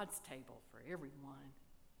room at God's table for everyone.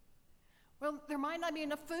 Well, there might not be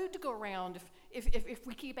enough food to go around if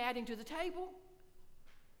we keep adding to the table.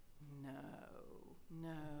 No,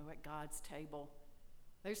 at God's table,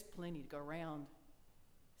 there's plenty to go around,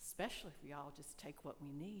 especially if we all just take what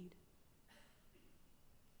we need.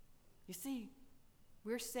 You see,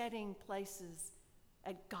 we're setting places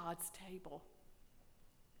at God's table.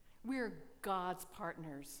 We're God's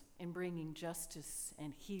partners in bringing justice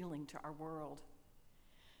and healing to our world.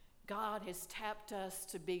 God has tapped us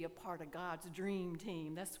to be a part of God's dream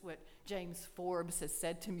team. That's what James Forbes has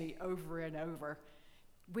said to me over and over.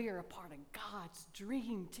 We are a part of God's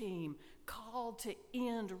dream team, called to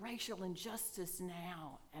end racial injustice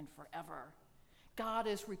now and forever. God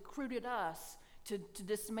has recruited us to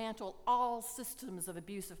dismantle all systems of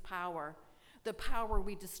abuse of power, the power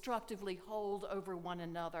we destructively hold over one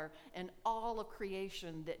another, and all of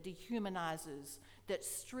creation that dehumanizes, that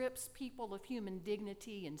strips people of human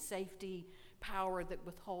dignity and safety, power that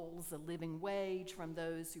withholds a living wage from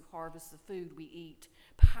those who harvest the food we eat,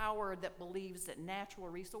 power that believes that natural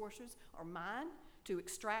resources are mine to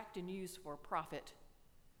extract and use for profit,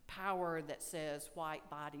 power that says white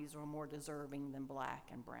bodies are more deserving than black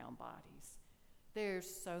and brown bodies. There's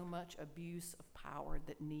so much abuse of power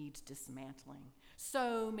that needs dismantling,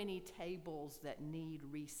 so many tables that need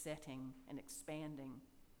resetting and expanding.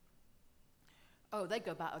 Oh, they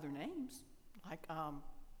go by other names, like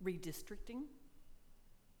redistricting.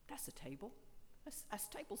 That's a table. That's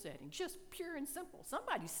table setting, just pure and simple.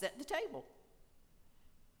 Somebody set the table.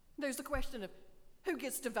 There's the question of who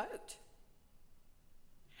gets to vote.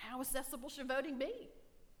 How accessible should voting be?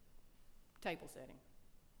 Table setting.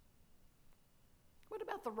 What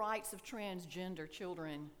about the rights of transgender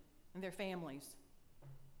children and their families?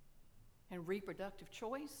 And reproductive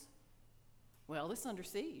choice? Well, it's under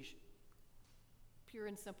siege. Pure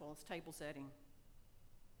and simple, it's table setting.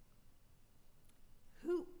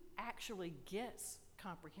 Who actually gets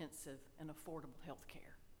comprehensive and affordable health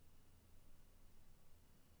care?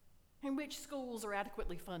 And which schools are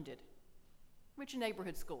adequately funded? Which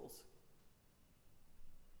neighborhood schools?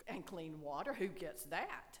 And clean water, who gets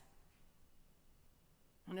that?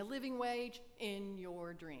 And a living wage in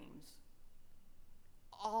your dreams.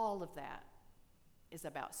 All of that is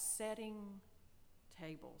about setting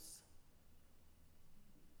tables.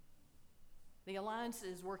 The Alliance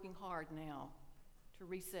is working hard now to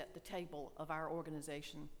reset the table of our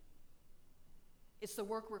organization. It's the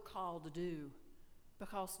work we're called to do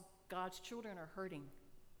because God's children are hurting.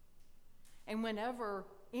 And whenever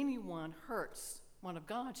anyone hurts one of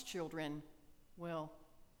God's children, well,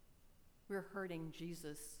 we're hurting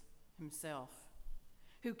Jesus himself,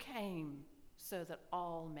 who came so that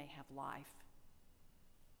all may have life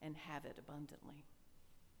and have it abundantly.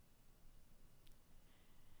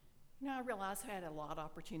 You know, I realized I had a lot of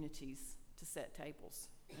opportunities to set tables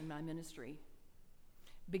in my ministry,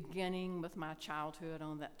 beginning with my childhood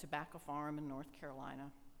on that tobacco farm in North Carolina,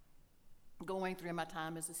 going through my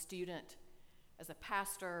time as a student, as a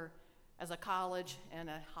pastor, as a college and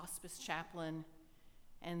a hospice chaplain,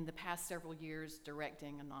 and the past several years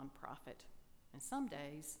directing a nonprofit. And some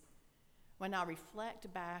days, when I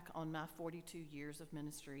reflect back on my 42 years of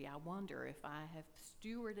ministry, I wonder if I have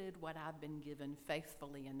stewarded what I've been given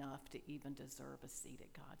faithfully enough to even deserve a seat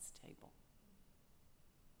at God's table.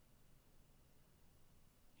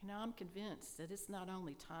 You know, I'm convinced that it's not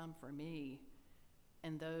only time for me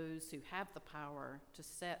and those who have the power to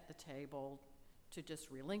set the table to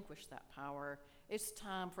just relinquish that power. It's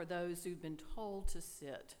time for those who've been told to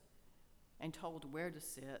sit and told where to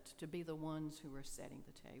sit to be the ones who are setting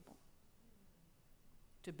the table,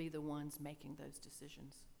 to be the ones making those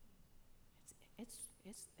decisions. It's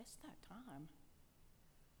that time.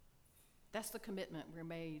 That's the commitment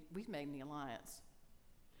we've made in the Alliance.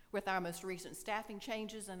 With our most recent staffing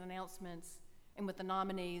changes and announcements, and with the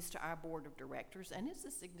nominees to our board of directors, and it's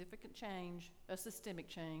a significant change, a systemic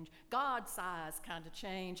change, God-sized kind of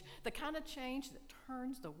change, the kind of change that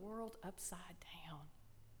turns the world upside down.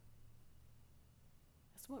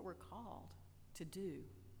 That's what we're called to do.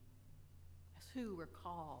 That's who we're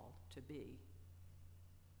called to be.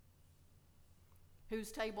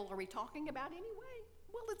 Whose table are we talking about anyway?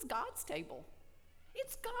 Well, it's God's table.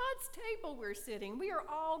 It's God's table we're sitting. We are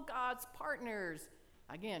all God's partners.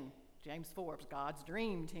 Again, James Forbes, God's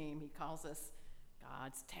dream team, he calls us.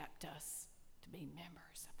 God's tapped us to be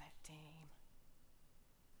members of that team.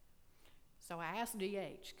 So I asked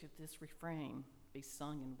DH, could this refrain be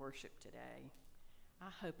sung in worship today? I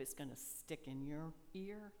hope it's going to stick in your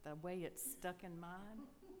ear the way it's stuck in mine.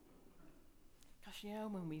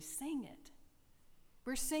 Because, when we sing it,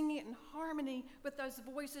 we're singing it in harmony with those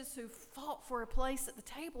voices who fought for a place at the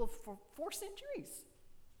table for 4 centuries.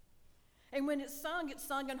 And when it's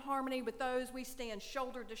sung in harmony with those we stand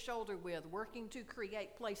shoulder to shoulder with, working to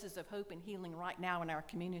create places of hope and healing right now in our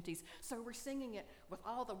communities. So we're singing it with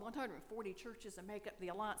all the 140 churches that make up the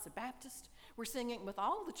Alliance of Baptists. We're singing it with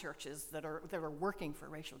all the churches that are working for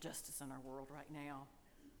racial justice in our world right now.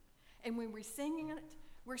 And when we're singing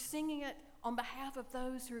it on behalf of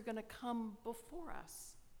those who are going to come before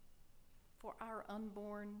us, for our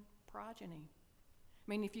unborn progeny. I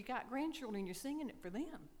mean, if you got grandchildren, you're singing it for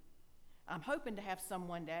them. I'm hoping to have some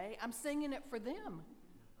one day. I'm singing it for them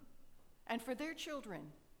and for their children.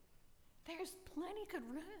 There's plenty good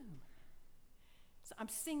room. So I'm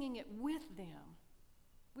singing it with them,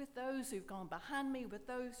 with those who've gone behind me, with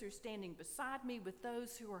those who are standing beside me, with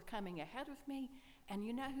those who are coming ahead of me. And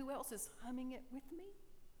you know who else is humming it with me?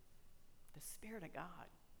 The Spirit of God.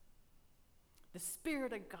 The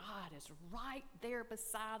Spirit of God is right there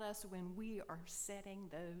beside us when we are setting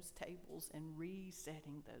those tables and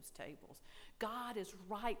resetting those tables. God is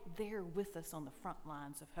right there with us on the front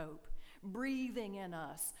lines of hope, breathing in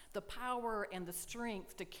us the power and the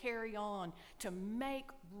strength to carry on, to make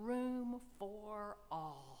room for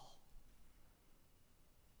all.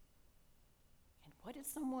 And what did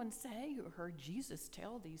someone say who heard Jesus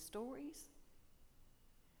tell these stories?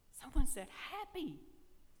 Someone said, Happy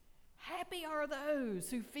are those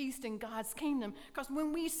who feast in God's kingdom, because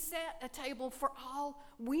when we set a table for all,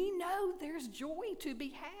 we know there's joy to be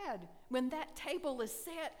had. When that table is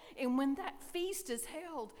set and when that feast is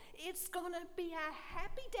held, it's going to be a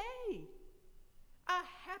happy day. A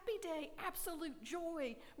happy day, absolute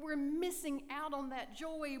joy. We're missing out on that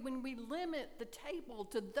joy when we limit the table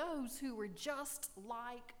to those who are just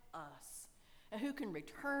like us and who can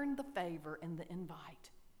return the favor and the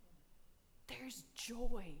invite. There's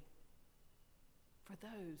joy for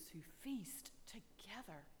those who feast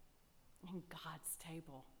together in God's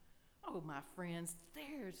table. Oh, my friends,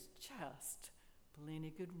 there's just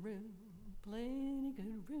plenty good room, plenty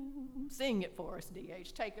good room. Sing it for us,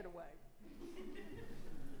 DH. Take it away.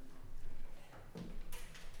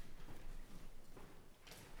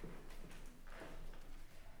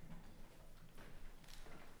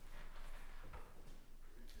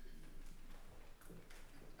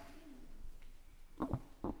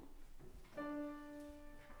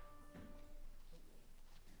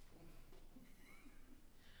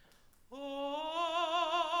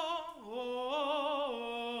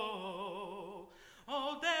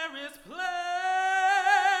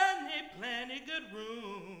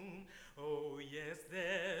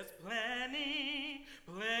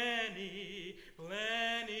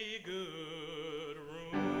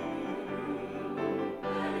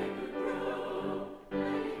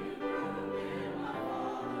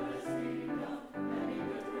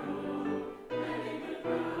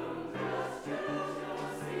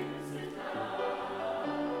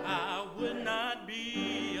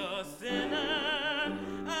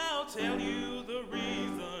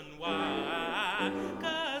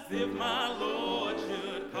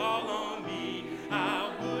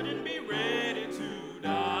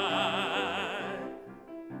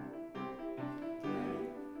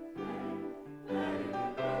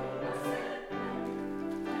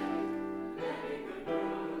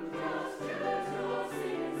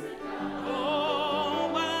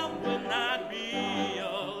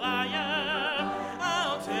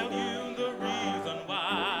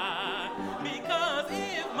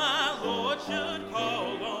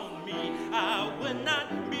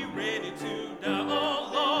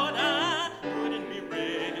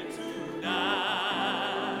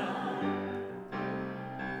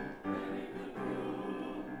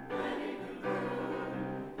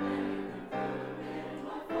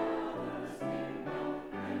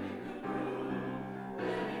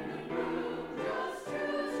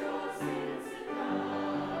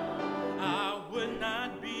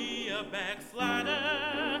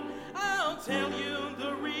 Backslider, I'll tell you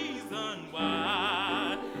the reason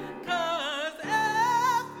why. 'Cause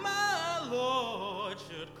if my Lord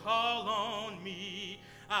should call on me,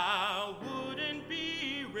 I wouldn't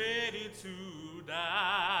be ready to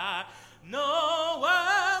die. No,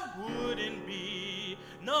 I wouldn't be.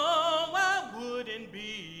 No, I wouldn't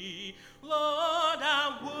be. Lord,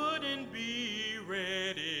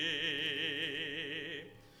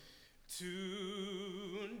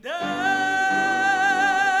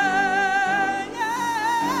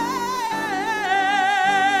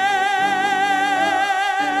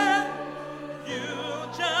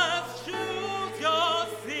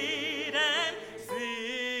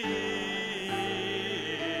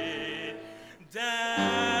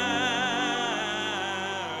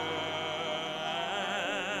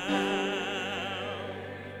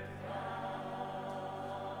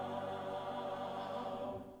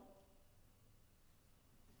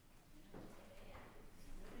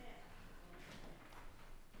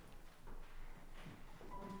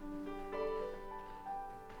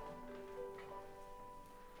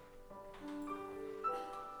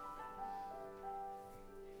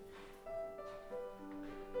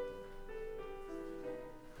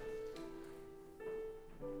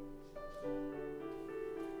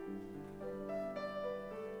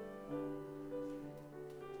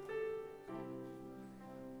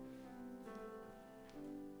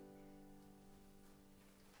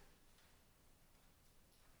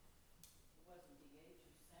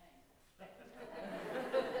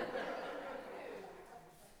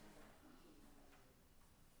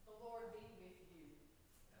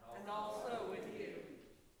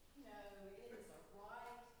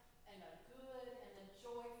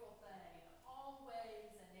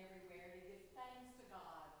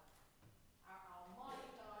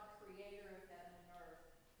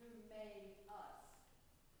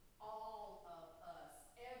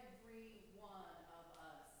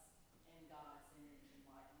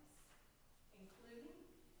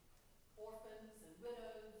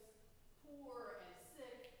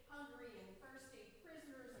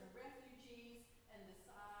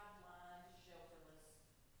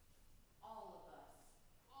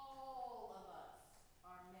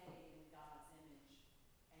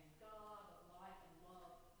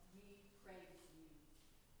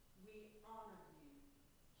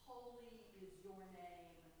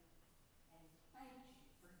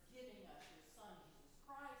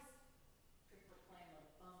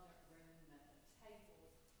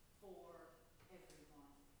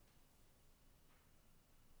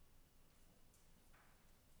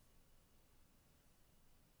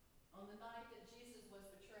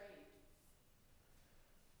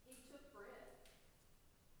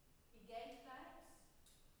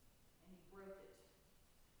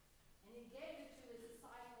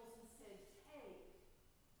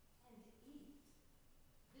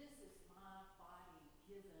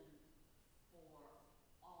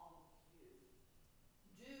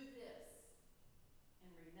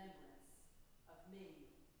 me.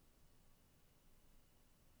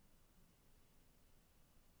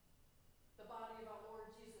 The body of our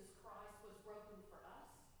Lord Jesus Christ was broken for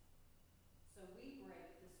us, so we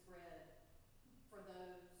break this bread for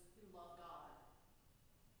those who love God,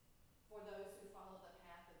 for those who follow the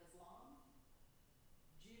path of Islam,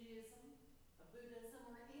 Judaism, Buddhism,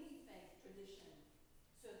 or any faith tradition,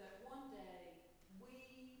 so that one day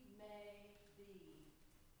we may be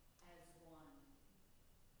as one.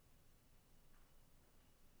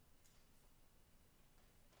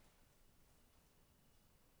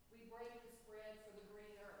 We break this bread for the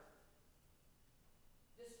green earth,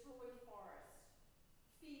 destroyed forests,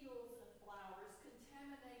 fields and flowers,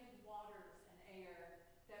 contaminated waters and air,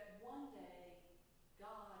 that one day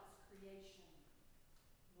God's creation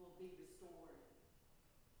will be restored.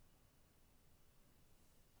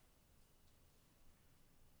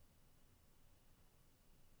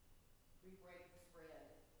 We break this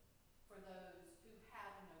bread for those who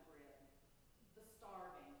have no bread, the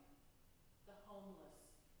starving, the homeless,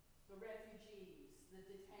 the refugees, the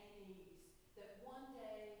detainees, that one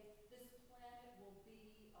day this planet will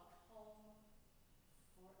be a home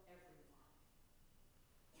for everyone.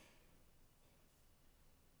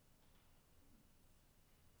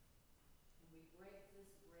 And we break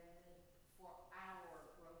this bread for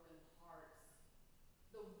our broken hearts,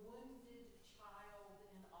 the wounded child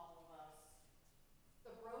in all of us,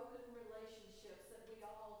 the broken relationships that we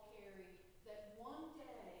all carry, that one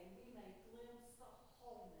day we may glimpse the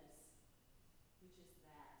wholeness, which is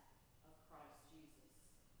that of Christ Jesus.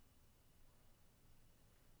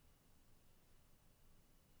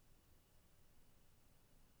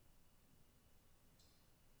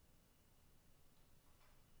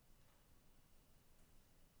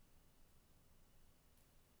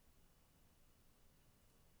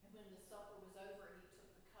 And when the supper was over, he took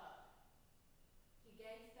the cup. He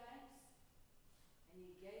gave thanks, and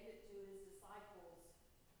he gave it to his disciples,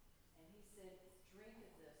 and he said, "Drink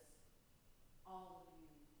of this, all of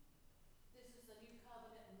you. This is the new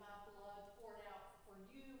covenant in my blood, poured out for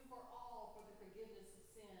you, for all, for the forgiveness of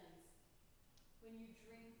sins. When you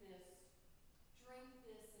drink this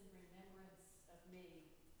in remembrance of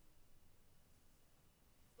me."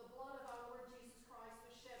 The blood of our Lord Jesus Christ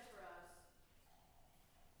was shed for us.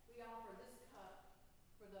 We offer this cup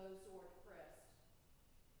for those who are depressed,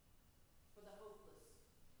 for the hopeless,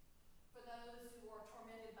 for those who are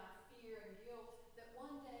tormented by fear and guilt, that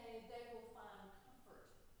one day they will find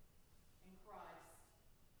comfort in Christ.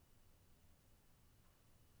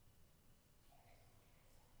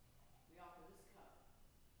 We offer this cup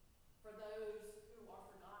for those who are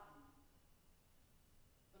forgotten,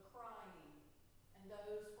 the crying, and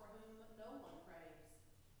those for whom no one prays,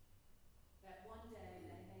 that one day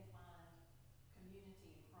they may find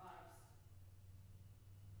community in Christ.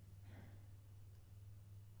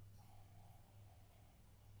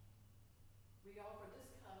 We offer this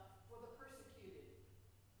cup for the persecuted,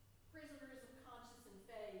 prisoners of conscience and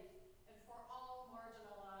faith, and for all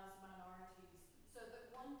marginalized minorities, so that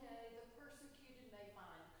one day the persecuted may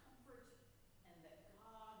find comfort and that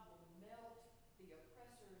God will melt the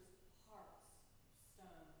oppressor's hearts of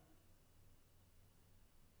stone.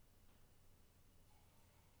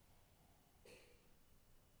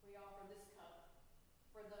 We offer this cup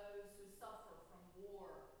for those who suffer from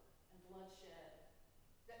war and bloodshed,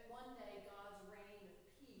 that one day God's reign of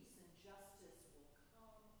peace and justice will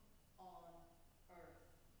come on earth.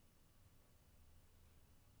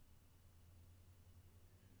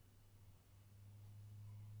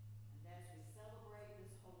 And as we celebrate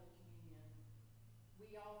this Holy Communion,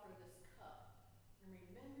 we offer this cup in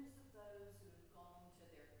remembrance of those who have gone to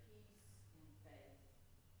their peace in faith.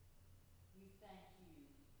 We thank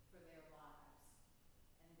you for their lives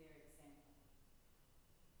and their example.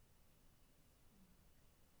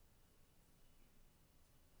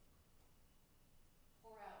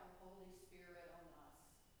 Pour out your Holy Spirit on us,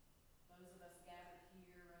 those of us gathered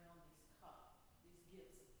here, and on these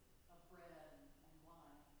gifts of bread and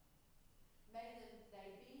wine. May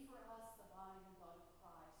they be for us the body and blood of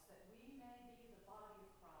Christ, that we may be the body of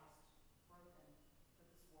Christ broken for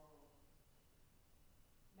this world.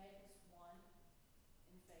 Make us one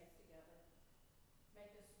in faith together.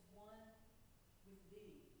 Make us one with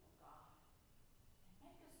thee, O God. And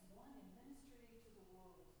make us one in ministry to the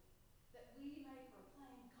world, that we may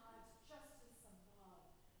proclaim God's justice and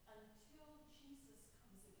love until Jesus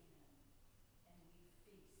comes again and we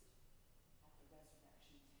feast at the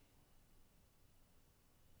resurrection table.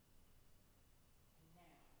 And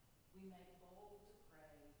now we make bold to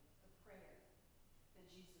pray the prayer that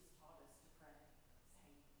Jesus taught us to pray.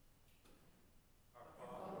 Say, Our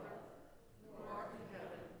Father, who art in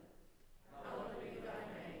heaven, hallowed be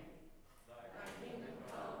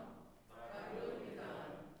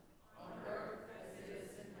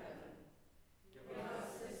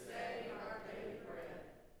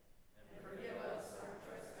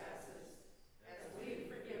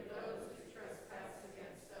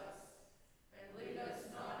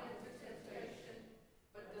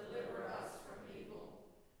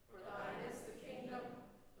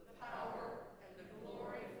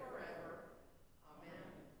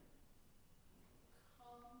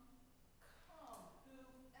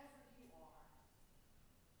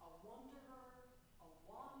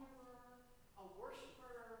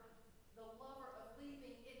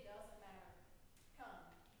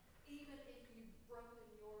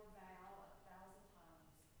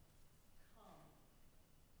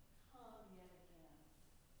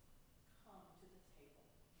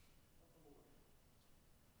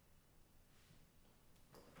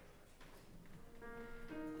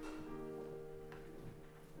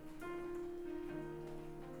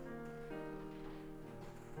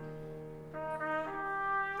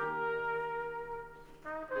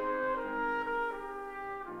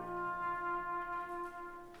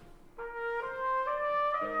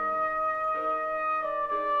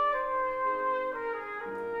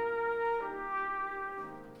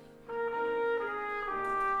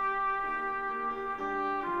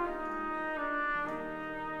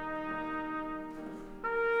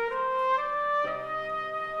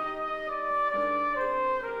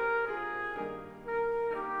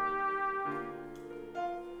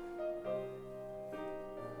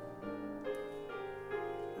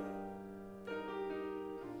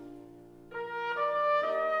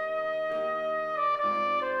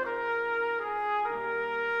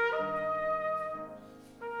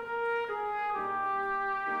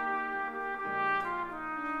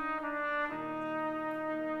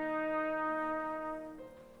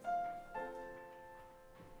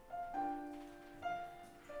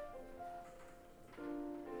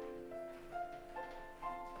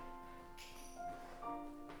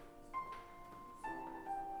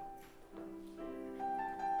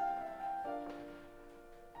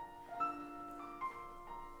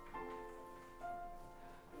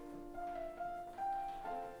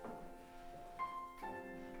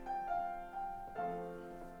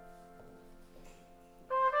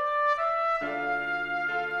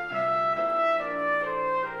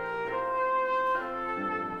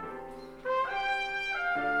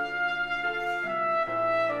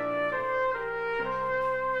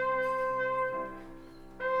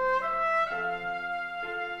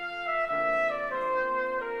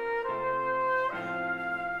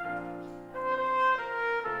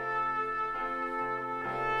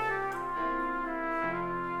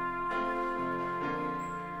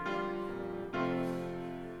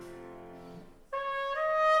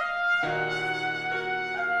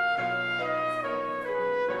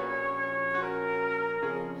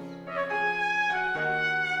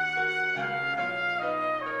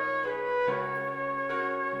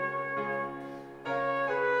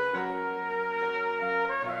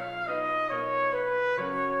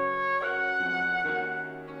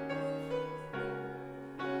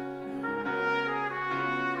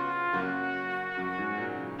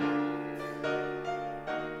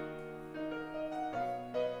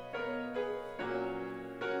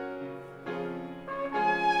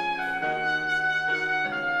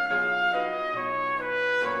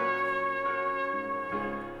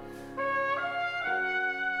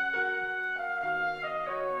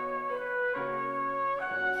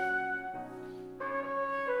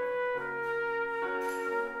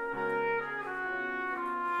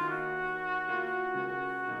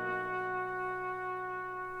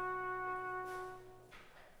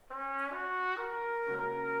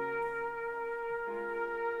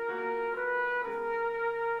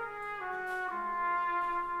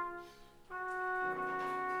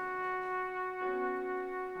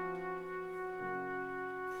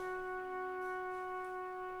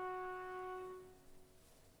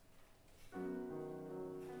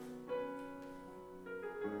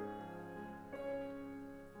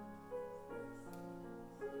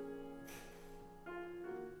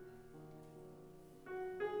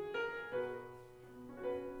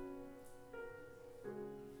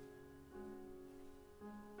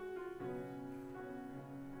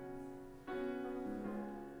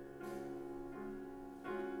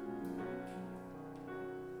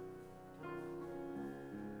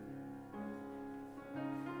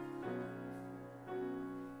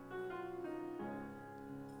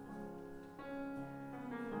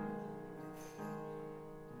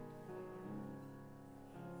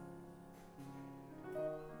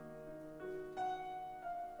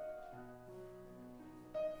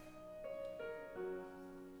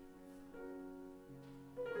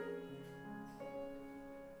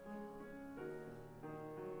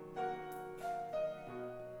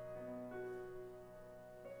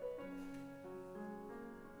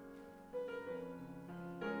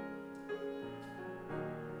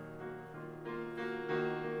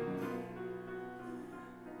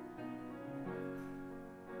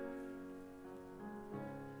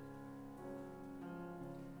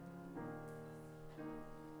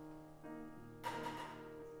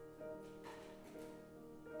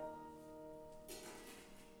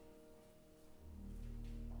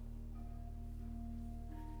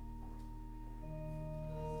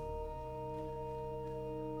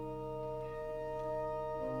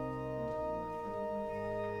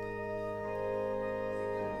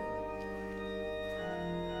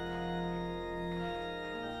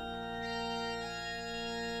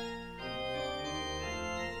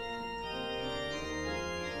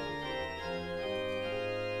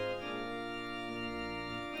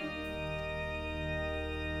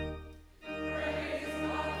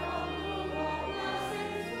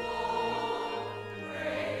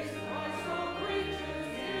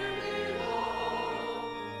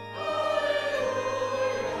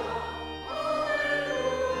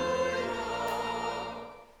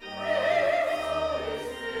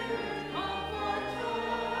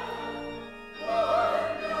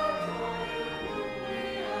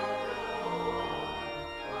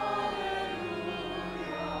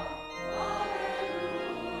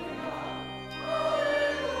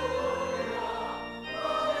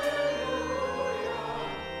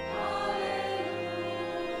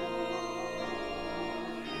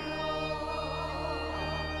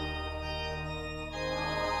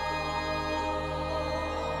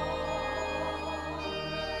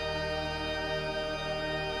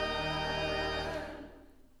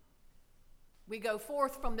We go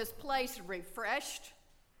forth from this place refreshed,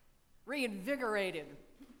 reinvigorated,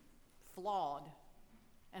 flawed,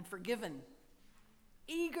 and forgiven,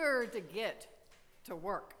 eager to get to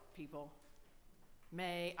work, people.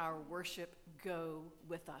 May our worship go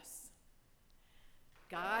with us.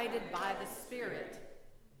 Guided by the Spirit,